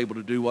God is able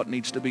to do what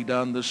needs to be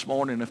done this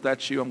morning? If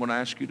that's you, I'm going to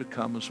ask you to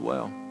come as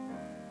well.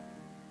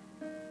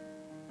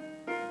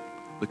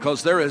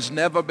 Because there has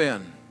never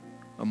been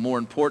a more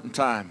important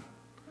time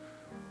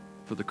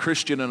for the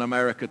Christian in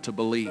America to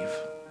believe,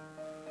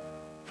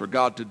 for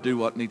God to do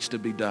what needs to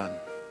be done.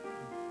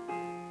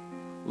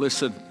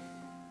 Listen,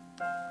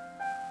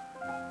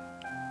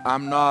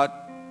 I'm not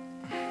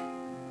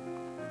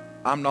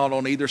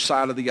on either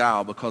side of the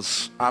aisle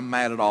because I'm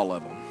mad at all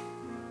of them.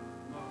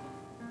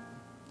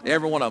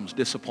 Every one of them's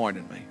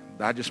disappointed me.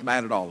 I'm just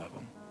mad at all of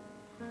them.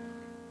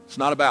 It's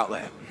not about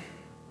that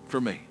for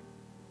me.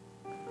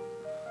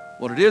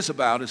 What it is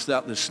about is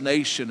that this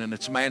nation and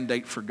its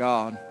mandate for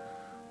God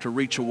to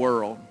reach a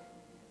world.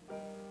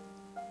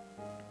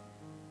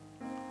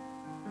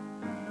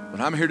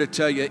 But I'm here to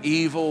tell you,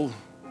 evil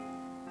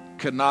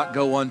cannot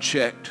go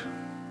unchecked.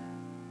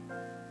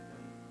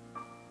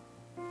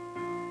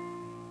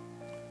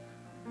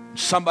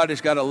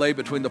 Somebody's got to lay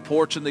between the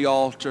porch and the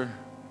altar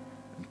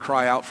and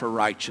cry out for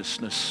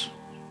righteousness.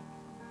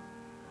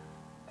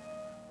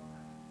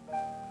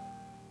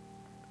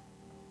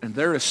 And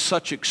there is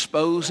such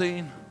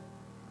exposing,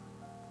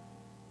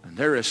 and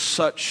there is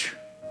such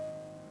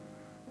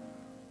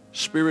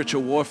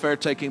spiritual warfare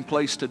taking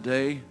place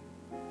today.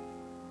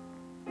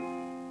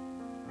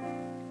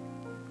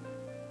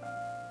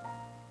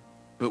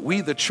 But we,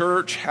 the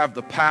church, have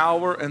the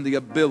power and the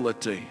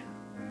ability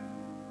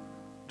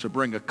to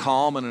bring a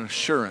calm and an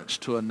assurance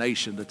to a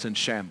nation that's in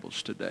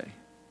shambles today.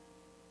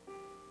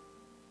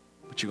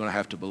 But you're going to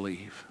have to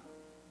believe.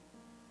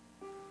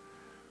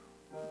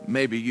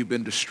 Maybe you've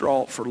been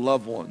distraught for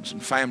loved ones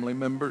and family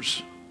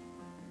members.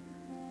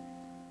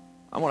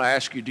 I want to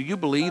ask you, do you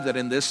believe that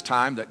in this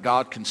time that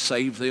God can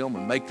save them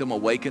and make them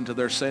awaken to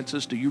their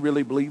senses? Do you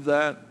really believe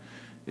that?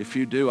 If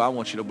you do, I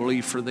want you to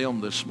believe for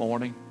them this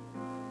morning.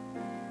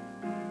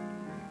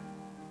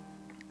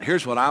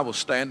 Here's what I will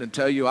stand and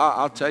tell you.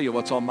 I'll tell you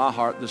what's on my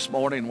heart this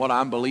morning, what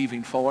I'm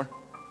believing for.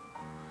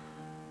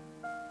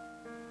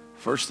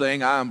 First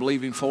thing I'm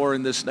believing for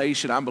in this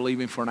nation, I'm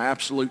believing for an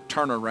absolute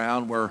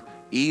turnaround where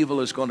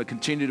evil is going to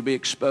continue to be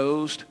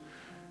exposed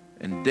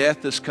and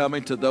death is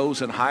coming to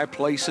those in high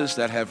places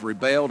that have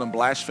rebelled and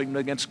blasphemed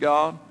against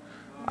God.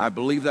 I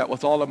believe that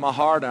with all of my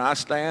heart, and I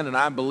stand and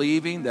I'm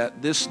believing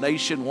that this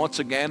nation once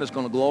again is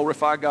going to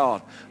glorify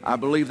God. I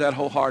believe that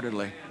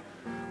wholeheartedly.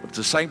 But at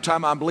the same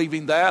time I'm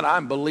believing that,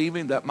 I'm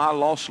believing that my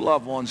lost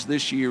loved ones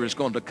this year is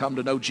going to come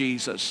to know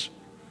Jesus.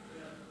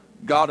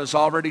 God is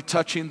already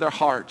touching their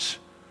hearts.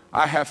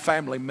 I have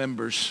family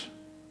members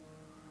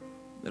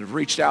that have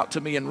reached out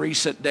to me in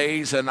recent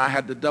days, and I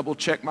had to double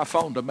check my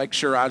phone to make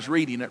sure I was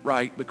reading it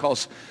right,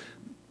 because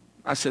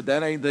I said,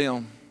 that ain't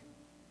them.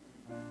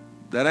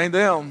 That ain't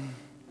them.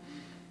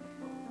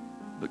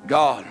 But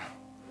God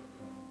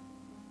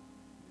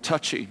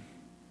touching,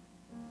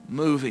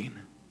 moving,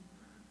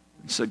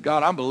 and said,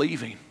 God, I'm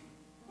believing.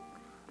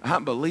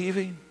 I'm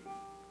believing.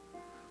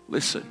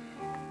 Listen,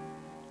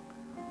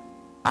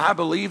 I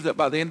believe that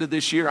by the end of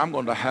this year, I'm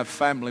going to have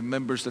family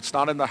members that's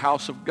not in the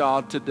house of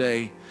God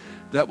today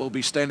that will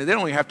be standing. They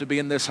don't even have to be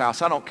in this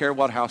house. I don't care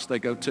what house they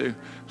go to.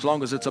 As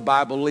long as it's a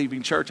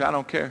Bible-believing church, I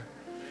don't care.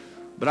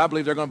 But I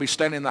believe they're going to be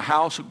standing in the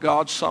house of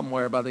God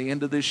somewhere by the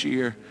end of this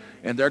year,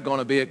 and they're going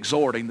to be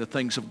exhorting the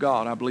things of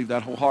God. I believe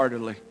that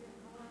wholeheartedly.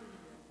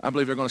 I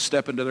believe they're going to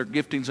step into their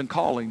giftings and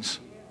callings.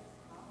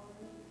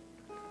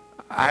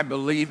 I'm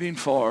believing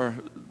for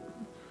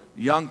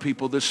young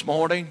people this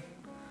morning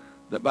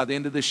that by the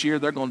end of this year,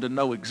 they're going to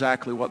know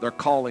exactly what their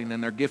calling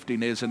and their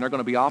gifting is, and they're going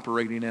to be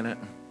operating in it.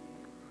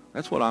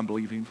 That's what I'm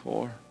believing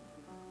for.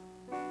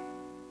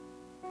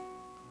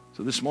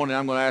 So this morning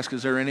I'm going to ask,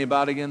 is there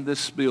anybody in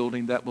this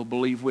building that will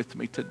believe with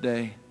me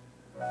today?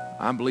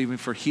 I'm believing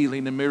for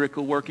healing and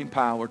miracle working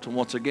power to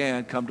once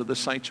again come to the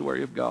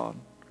sanctuary of God.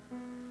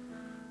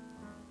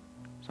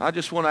 I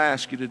just want to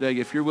ask you today,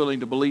 if you're willing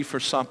to believe for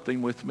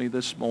something with me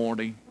this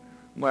morning,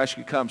 I'm going to ask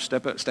you to come,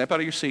 step out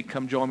of your seat,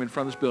 come join me in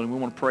front of this building. We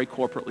want to pray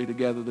corporately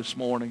together this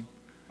morning.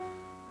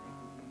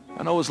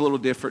 I know it was a little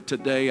different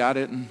today. I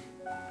didn't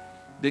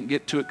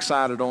get too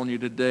excited on you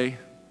today.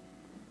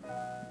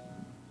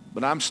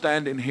 But I'm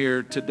standing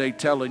here today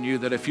telling you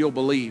that if you'll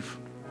believe,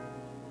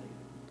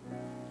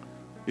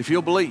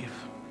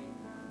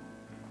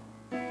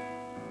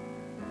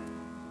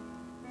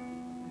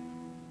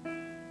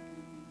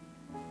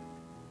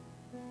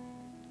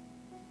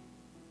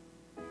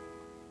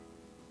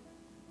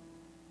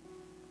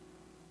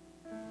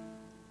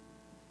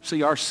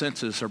 see, our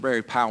senses are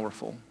very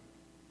powerful.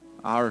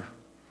 Our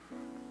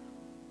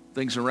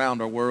things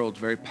around our world is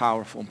very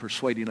powerful in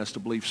persuading us to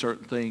believe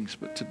certain things.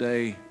 But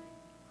today,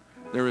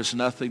 there is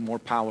nothing more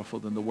powerful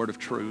than the word of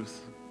truth.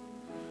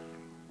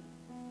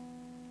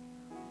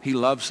 He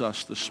loves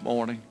us this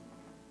morning.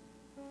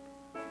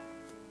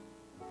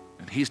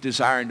 And he's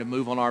desiring to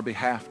move on our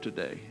behalf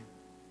today.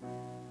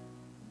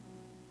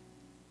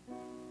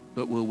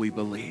 But will we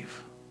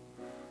believe?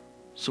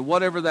 So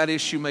whatever that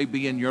issue may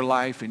be in your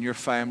life, in your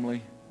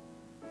family,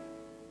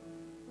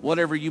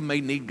 whatever you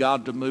may need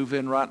God to move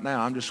in right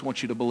now, I just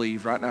want you to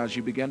believe right now as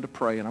you begin to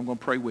pray, and I'm going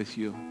to pray with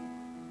you.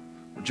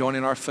 We're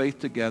joining our faith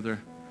together.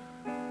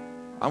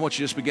 I want you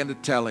to just begin to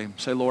tell him,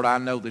 say, Lord, I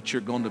know that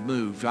you're going to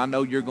move. I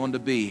know you're going to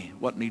be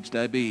what needs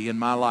to be in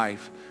my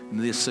life, in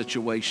this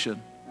situation.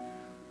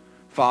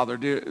 Father,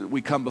 dear,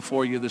 we come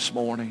before you this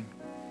morning,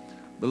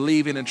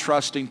 believing and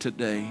trusting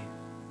today,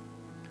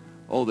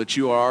 oh, that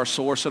you are our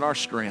source and our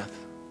strength.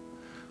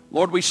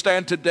 Lord, we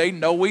stand today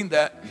knowing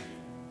that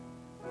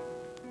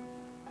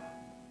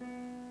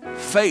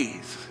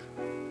faith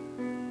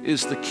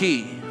is the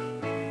key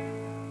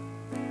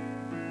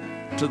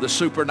to the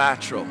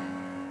supernatural.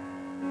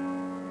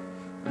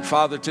 And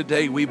Father,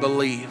 today we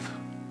believe.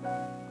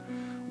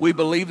 We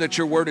believe that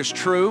your word is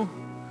true.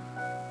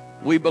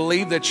 We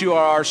believe that you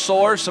are our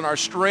source and our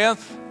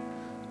strength.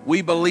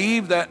 We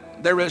believe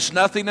that there is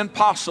nothing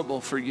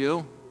impossible for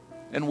you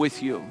and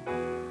with you.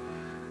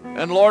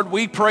 And Lord,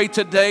 we pray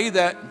today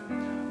that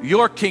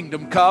your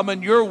kingdom come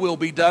and your will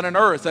be done on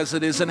earth as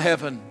it is in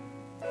heaven.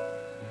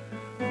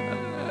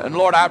 And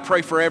Lord, I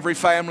pray for every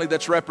family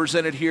that's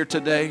represented here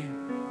today.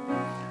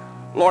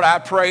 Lord, I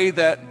pray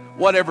that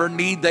whatever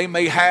need they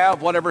may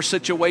have, whatever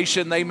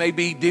situation they may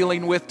be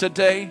dealing with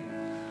today,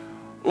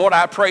 Lord,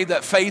 I pray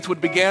that faith would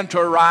begin to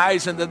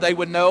arise and that they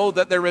would know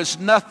that there is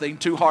nothing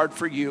too hard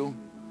for you.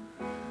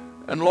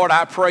 And Lord,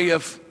 I pray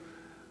if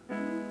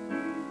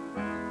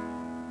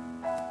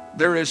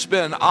there has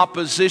been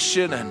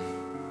opposition and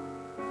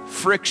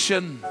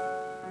friction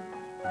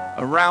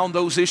around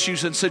those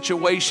issues and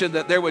situation,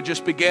 that there would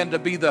just begin to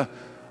be the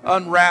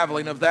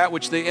unraveling of that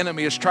which the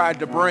enemy has tried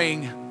to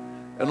bring.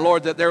 And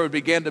Lord, that there would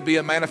begin to be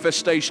a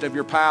manifestation of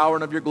your power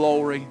and of your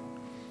glory.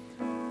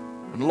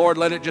 And Lord,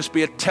 let it just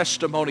be a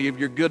testimony of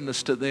your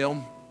goodness to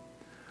them.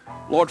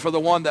 Lord, for the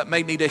one that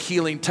may need a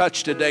healing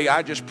touch today,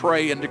 I just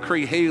pray and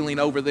decree healing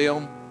over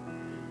them.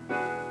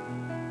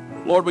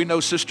 Lord, we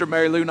know Sister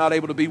Mary Lou not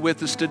able to be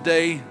with us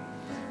today.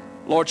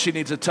 Lord, she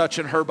needs a touch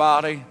in her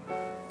body.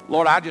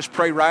 Lord, I just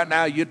pray right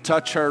now you'd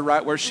touch her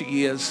right where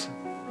she is.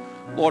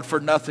 Lord, for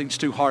nothing's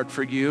too hard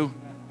for you.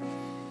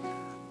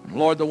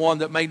 Lord, the one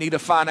that may need a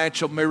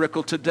financial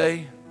miracle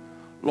today,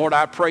 Lord,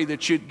 I pray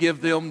that you'd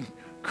give them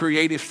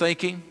creative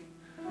thinking.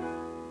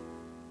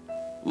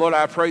 Lord,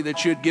 I pray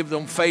that you'd give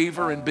them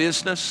favor in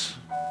business,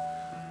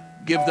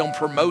 give them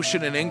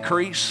promotion and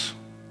increase.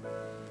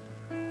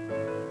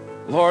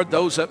 Lord,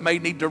 those that may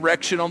need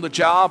direction on the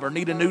job or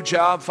need a new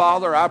job,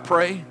 Father, I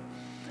pray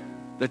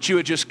that you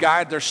would just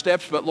guide their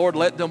steps, but Lord,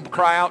 let them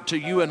cry out to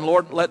you, and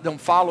Lord, let them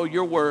follow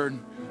your word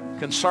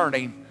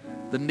concerning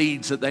the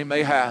needs that they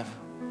may have.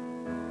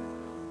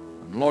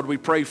 And Lord, we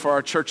pray for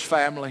our church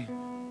family.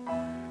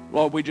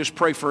 Lord, we just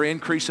pray for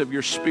increase of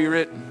your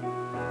spirit.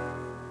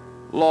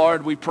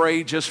 Lord, we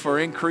pray just for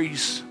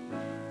increase,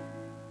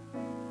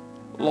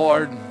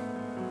 Lord,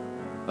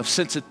 of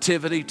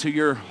sensitivity to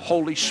your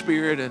Holy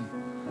Spirit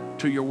and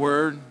to your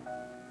word.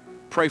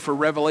 Pray for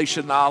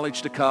revelation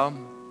knowledge to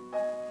come.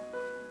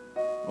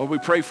 Lord, we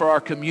pray for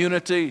our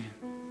community.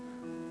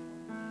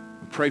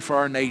 We pray for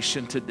our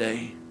nation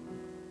today.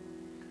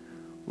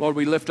 Lord,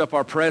 we lift up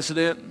our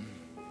president,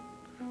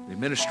 the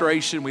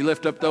administration. We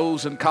lift up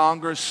those in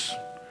Congress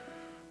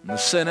and the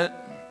Senate.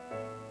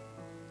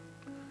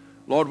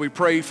 Lord, we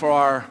pray for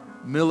our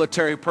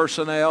military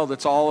personnel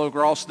that's all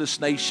across this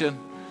nation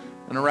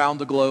and around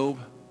the globe.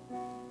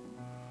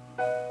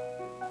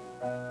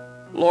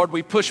 Lord,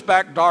 we push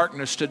back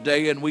darkness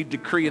today and we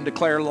decree and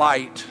declare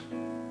light.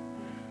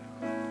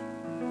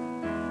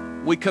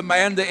 We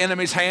command the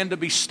enemy's hand to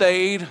be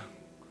stayed,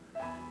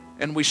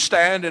 and we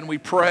stand and we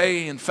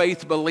pray in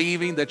faith,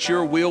 believing that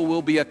your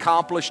will be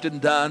accomplished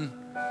and done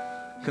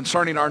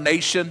concerning our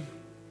nation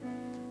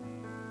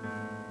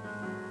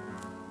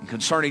and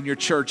concerning your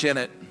church in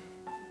it.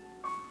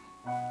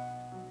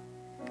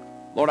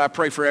 Lord, I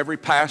pray for every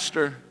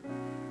pastor,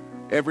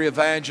 every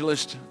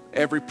evangelist,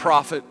 every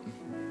prophet,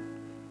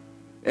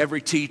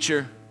 every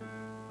teacher,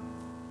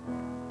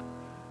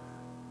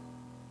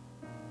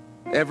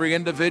 every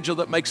individual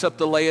that makes up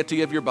the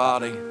laity of your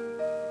body.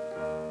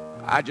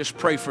 I just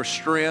pray for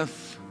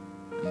strength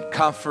and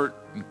comfort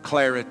and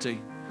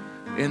clarity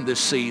in this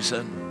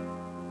season.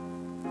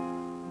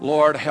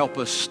 Lord, help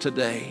us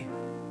today.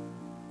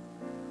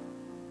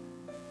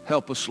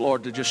 Help us,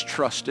 Lord, to just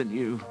trust in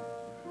you.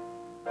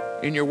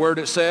 In your word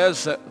it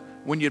says that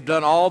when you've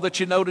done all that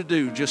you know to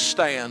do, just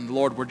stand.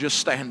 Lord, we're just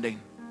standing.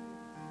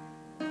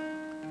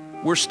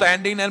 We're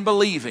standing and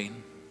believing.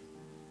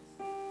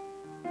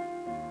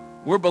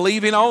 We're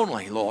believing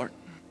only, Lord.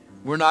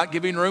 We're not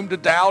giving room to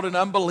doubt and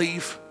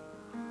unbelief.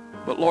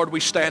 But Lord, we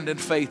stand in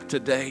faith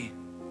today.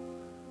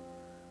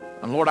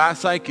 And Lord, I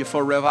thank you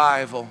for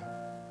revival.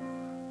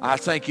 I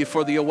thank you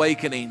for the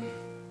awakening.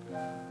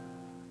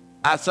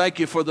 I thank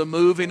you for the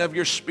moving of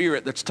your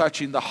Spirit that's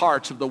touching the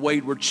hearts of the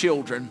wayward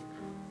children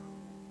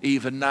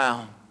even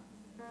now.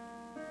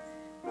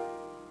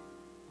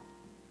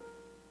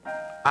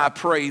 I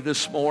pray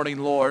this morning,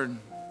 Lord,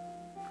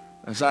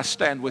 as I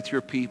stand with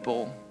your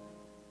people.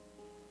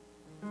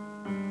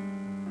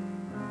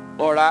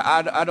 Lord,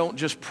 I don't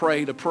just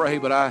pray to pray,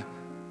 but I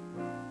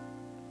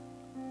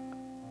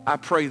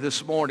pray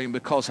this morning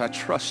because I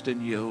trust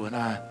in you and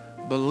I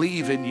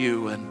believe in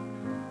you, and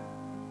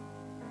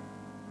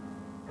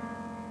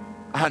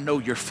I know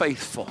you're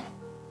faithful.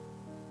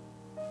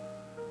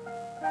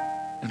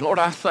 And Lord,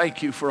 I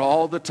thank you for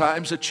all the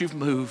times that you've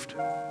moved.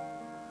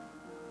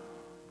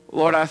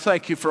 Lord, I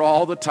thank you for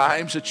all the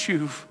times that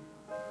you've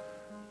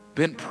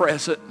been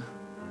present.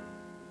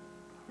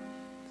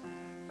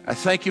 I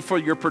thank you for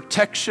your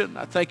protection.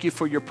 I thank you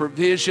for your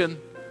provision.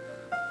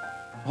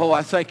 Oh,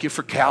 I thank you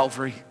for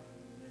Calvary.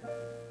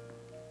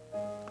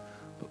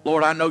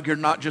 Lord, I know you're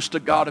not just a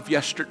God of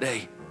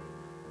yesterday,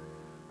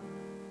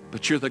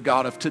 but you're the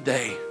God of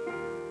today.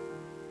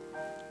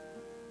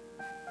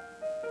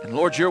 And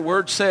Lord, your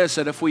word says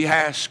that if we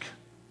ask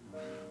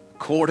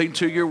according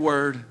to your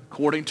word,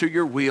 according to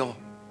your will,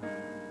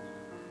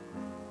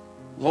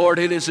 Lord,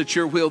 it is at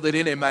your will that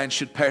any man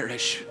should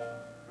perish.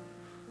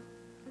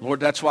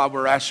 Lord, that's why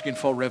we're asking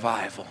for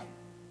revival.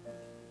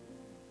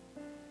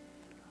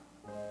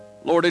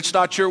 Lord, it's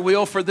not your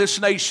will for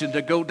this nation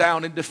to go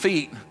down in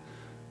defeat,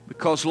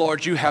 because,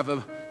 Lord, you have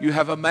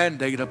a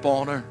mandate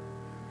upon her.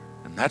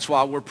 And that's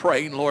why we're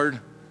praying, Lord,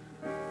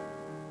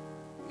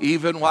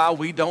 even while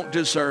we don't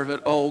deserve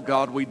it. Oh,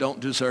 God, we don't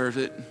deserve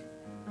it.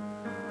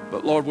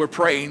 But, Lord, we're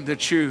praying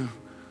that you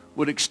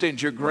would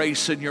extend your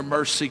grace and your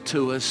mercy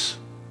to us.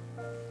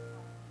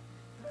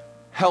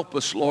 Help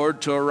us,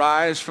 Lord, to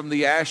arise from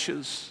the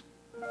ashes.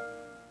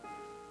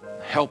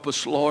 Help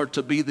us, Lord,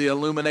 to be the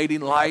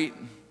illuminating light,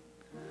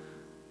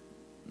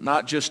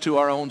 not just to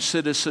our own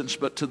citizens,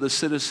 but to the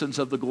citizens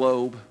of the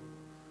globe.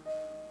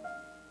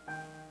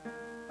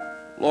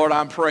 Lord,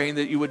 I'm praying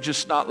that you would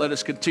just not let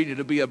us continue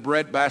to be a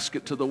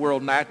breadbasket to the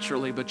world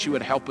naturally, but you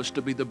would help us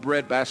to be the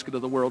breadbasket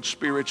of the world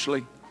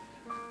spiritually.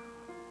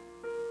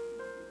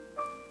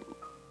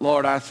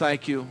 Lord, I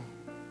thank you.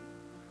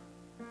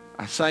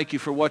 I thank you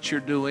for what you're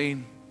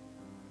doing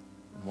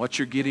and what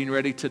you're getting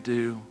ready to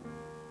do.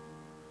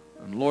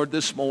 And Lord,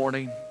 this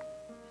morning,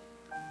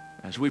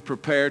 as we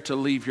prepare to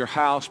leave your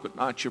house but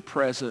not your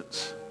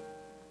presence,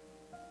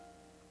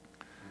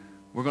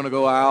 we're going to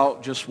go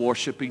out just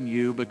worshiping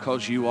you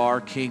because you are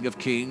King of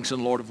Kings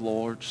and Lord of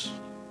Lords.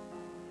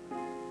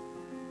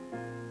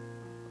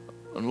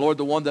 And Lord,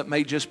 the one that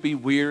may just be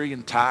weary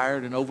and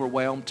tired and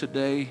overwhelmed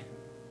today,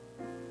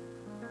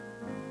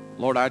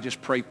 Lord, I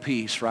just pray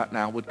peace right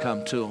now would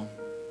come to them.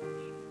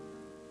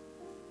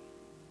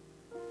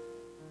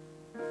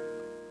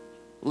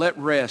 Let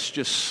rest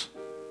just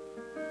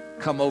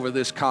come over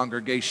this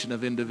congregation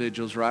of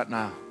individuals right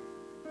now.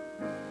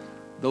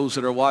 Those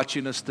that are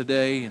watching us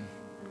today, and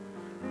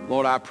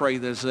Lord, I pray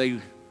that as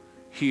they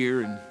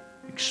hear and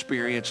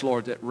experience,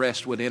 Lord, that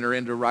rest would enter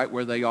into right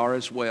where they are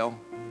as well.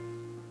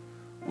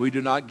 We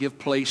do not give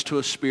place to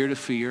a spirit of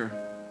fear,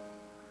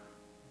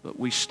 but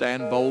we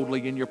stand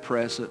boldly in your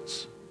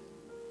presence.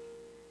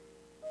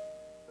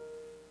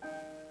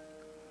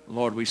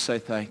 Lord, we say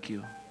thank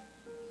you.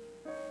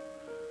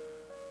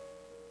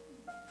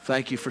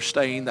 Thank you for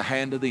staying the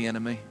hand of the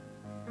enemy.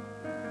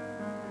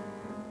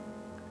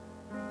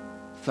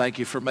 Thank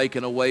you for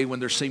making a way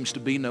when there seems to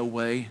be no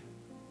way.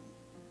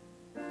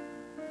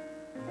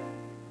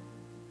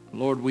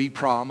 Lord, we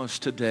promise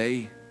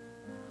today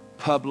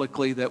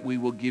publicly that we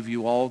will give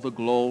you all the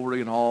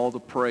glory and all the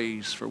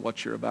praise for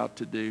what you're about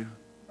to do.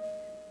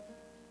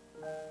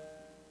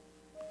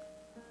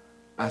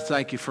 I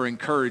thank you for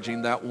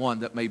encouraging that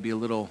one that may be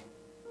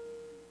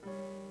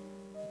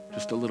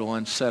just a little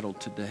unsettled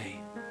today.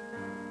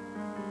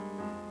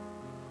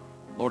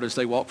 Lord, as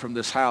they walk from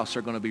this house,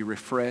 they're going to be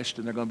refreshed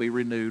and they're going to be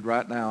renewed.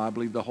 Right now, I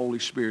believe the Holy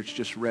Spirit's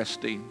just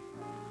resting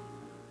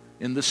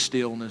in the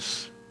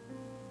stillness.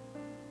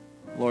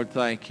 Lord,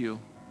 thank you.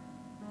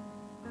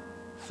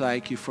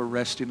 Thank you for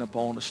resting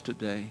upon us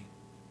today.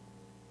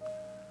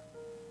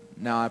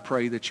 Now I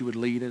pray that you would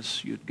lead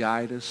us, you'd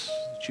guide us,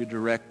 that you'd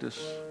direct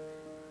us,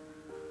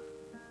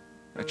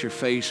 that your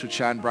face would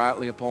shine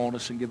brightly upon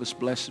us and give us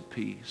blessed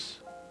peace.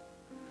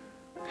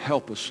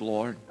 Help us,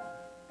 Lord.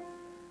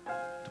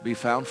 to be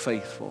found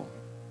faithful.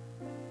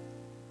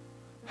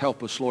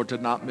 Help us, Lord, to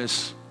not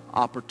miss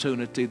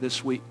opportunity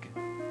this week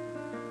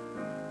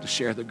to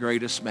share the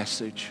greatest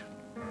message,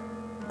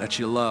 that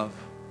you love,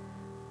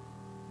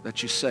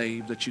 that you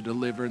save, that you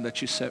deliver, and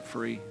that you set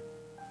free.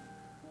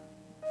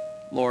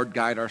 Lord,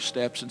 guide our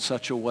steps in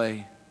such a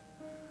way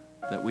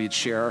that we'd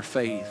share our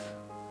faith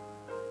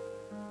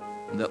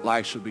and that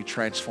lives would be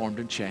transformed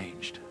and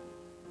changed.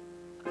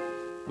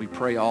 We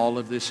pray all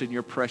of this in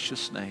your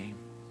precious name,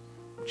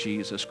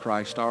 Jesus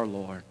Christ our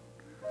Lord.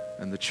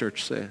 And the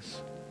church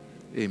says,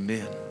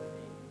 amen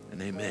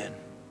and amen.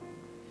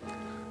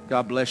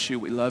 God bless you.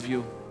 We love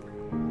you.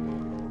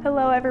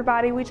 Hello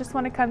everybody, we just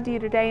want to come to you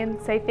today and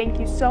say thank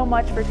you so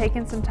much for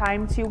taking some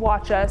time to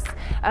watch us.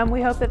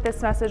 We hope that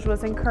this message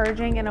was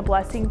encouraging and a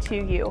blessing to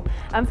you.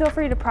 Feel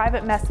free to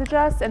private message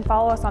us and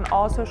follow us on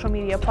all social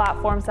media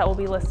platforms that will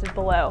be listed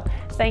below.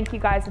 Thank you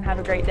guys and have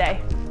a great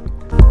day.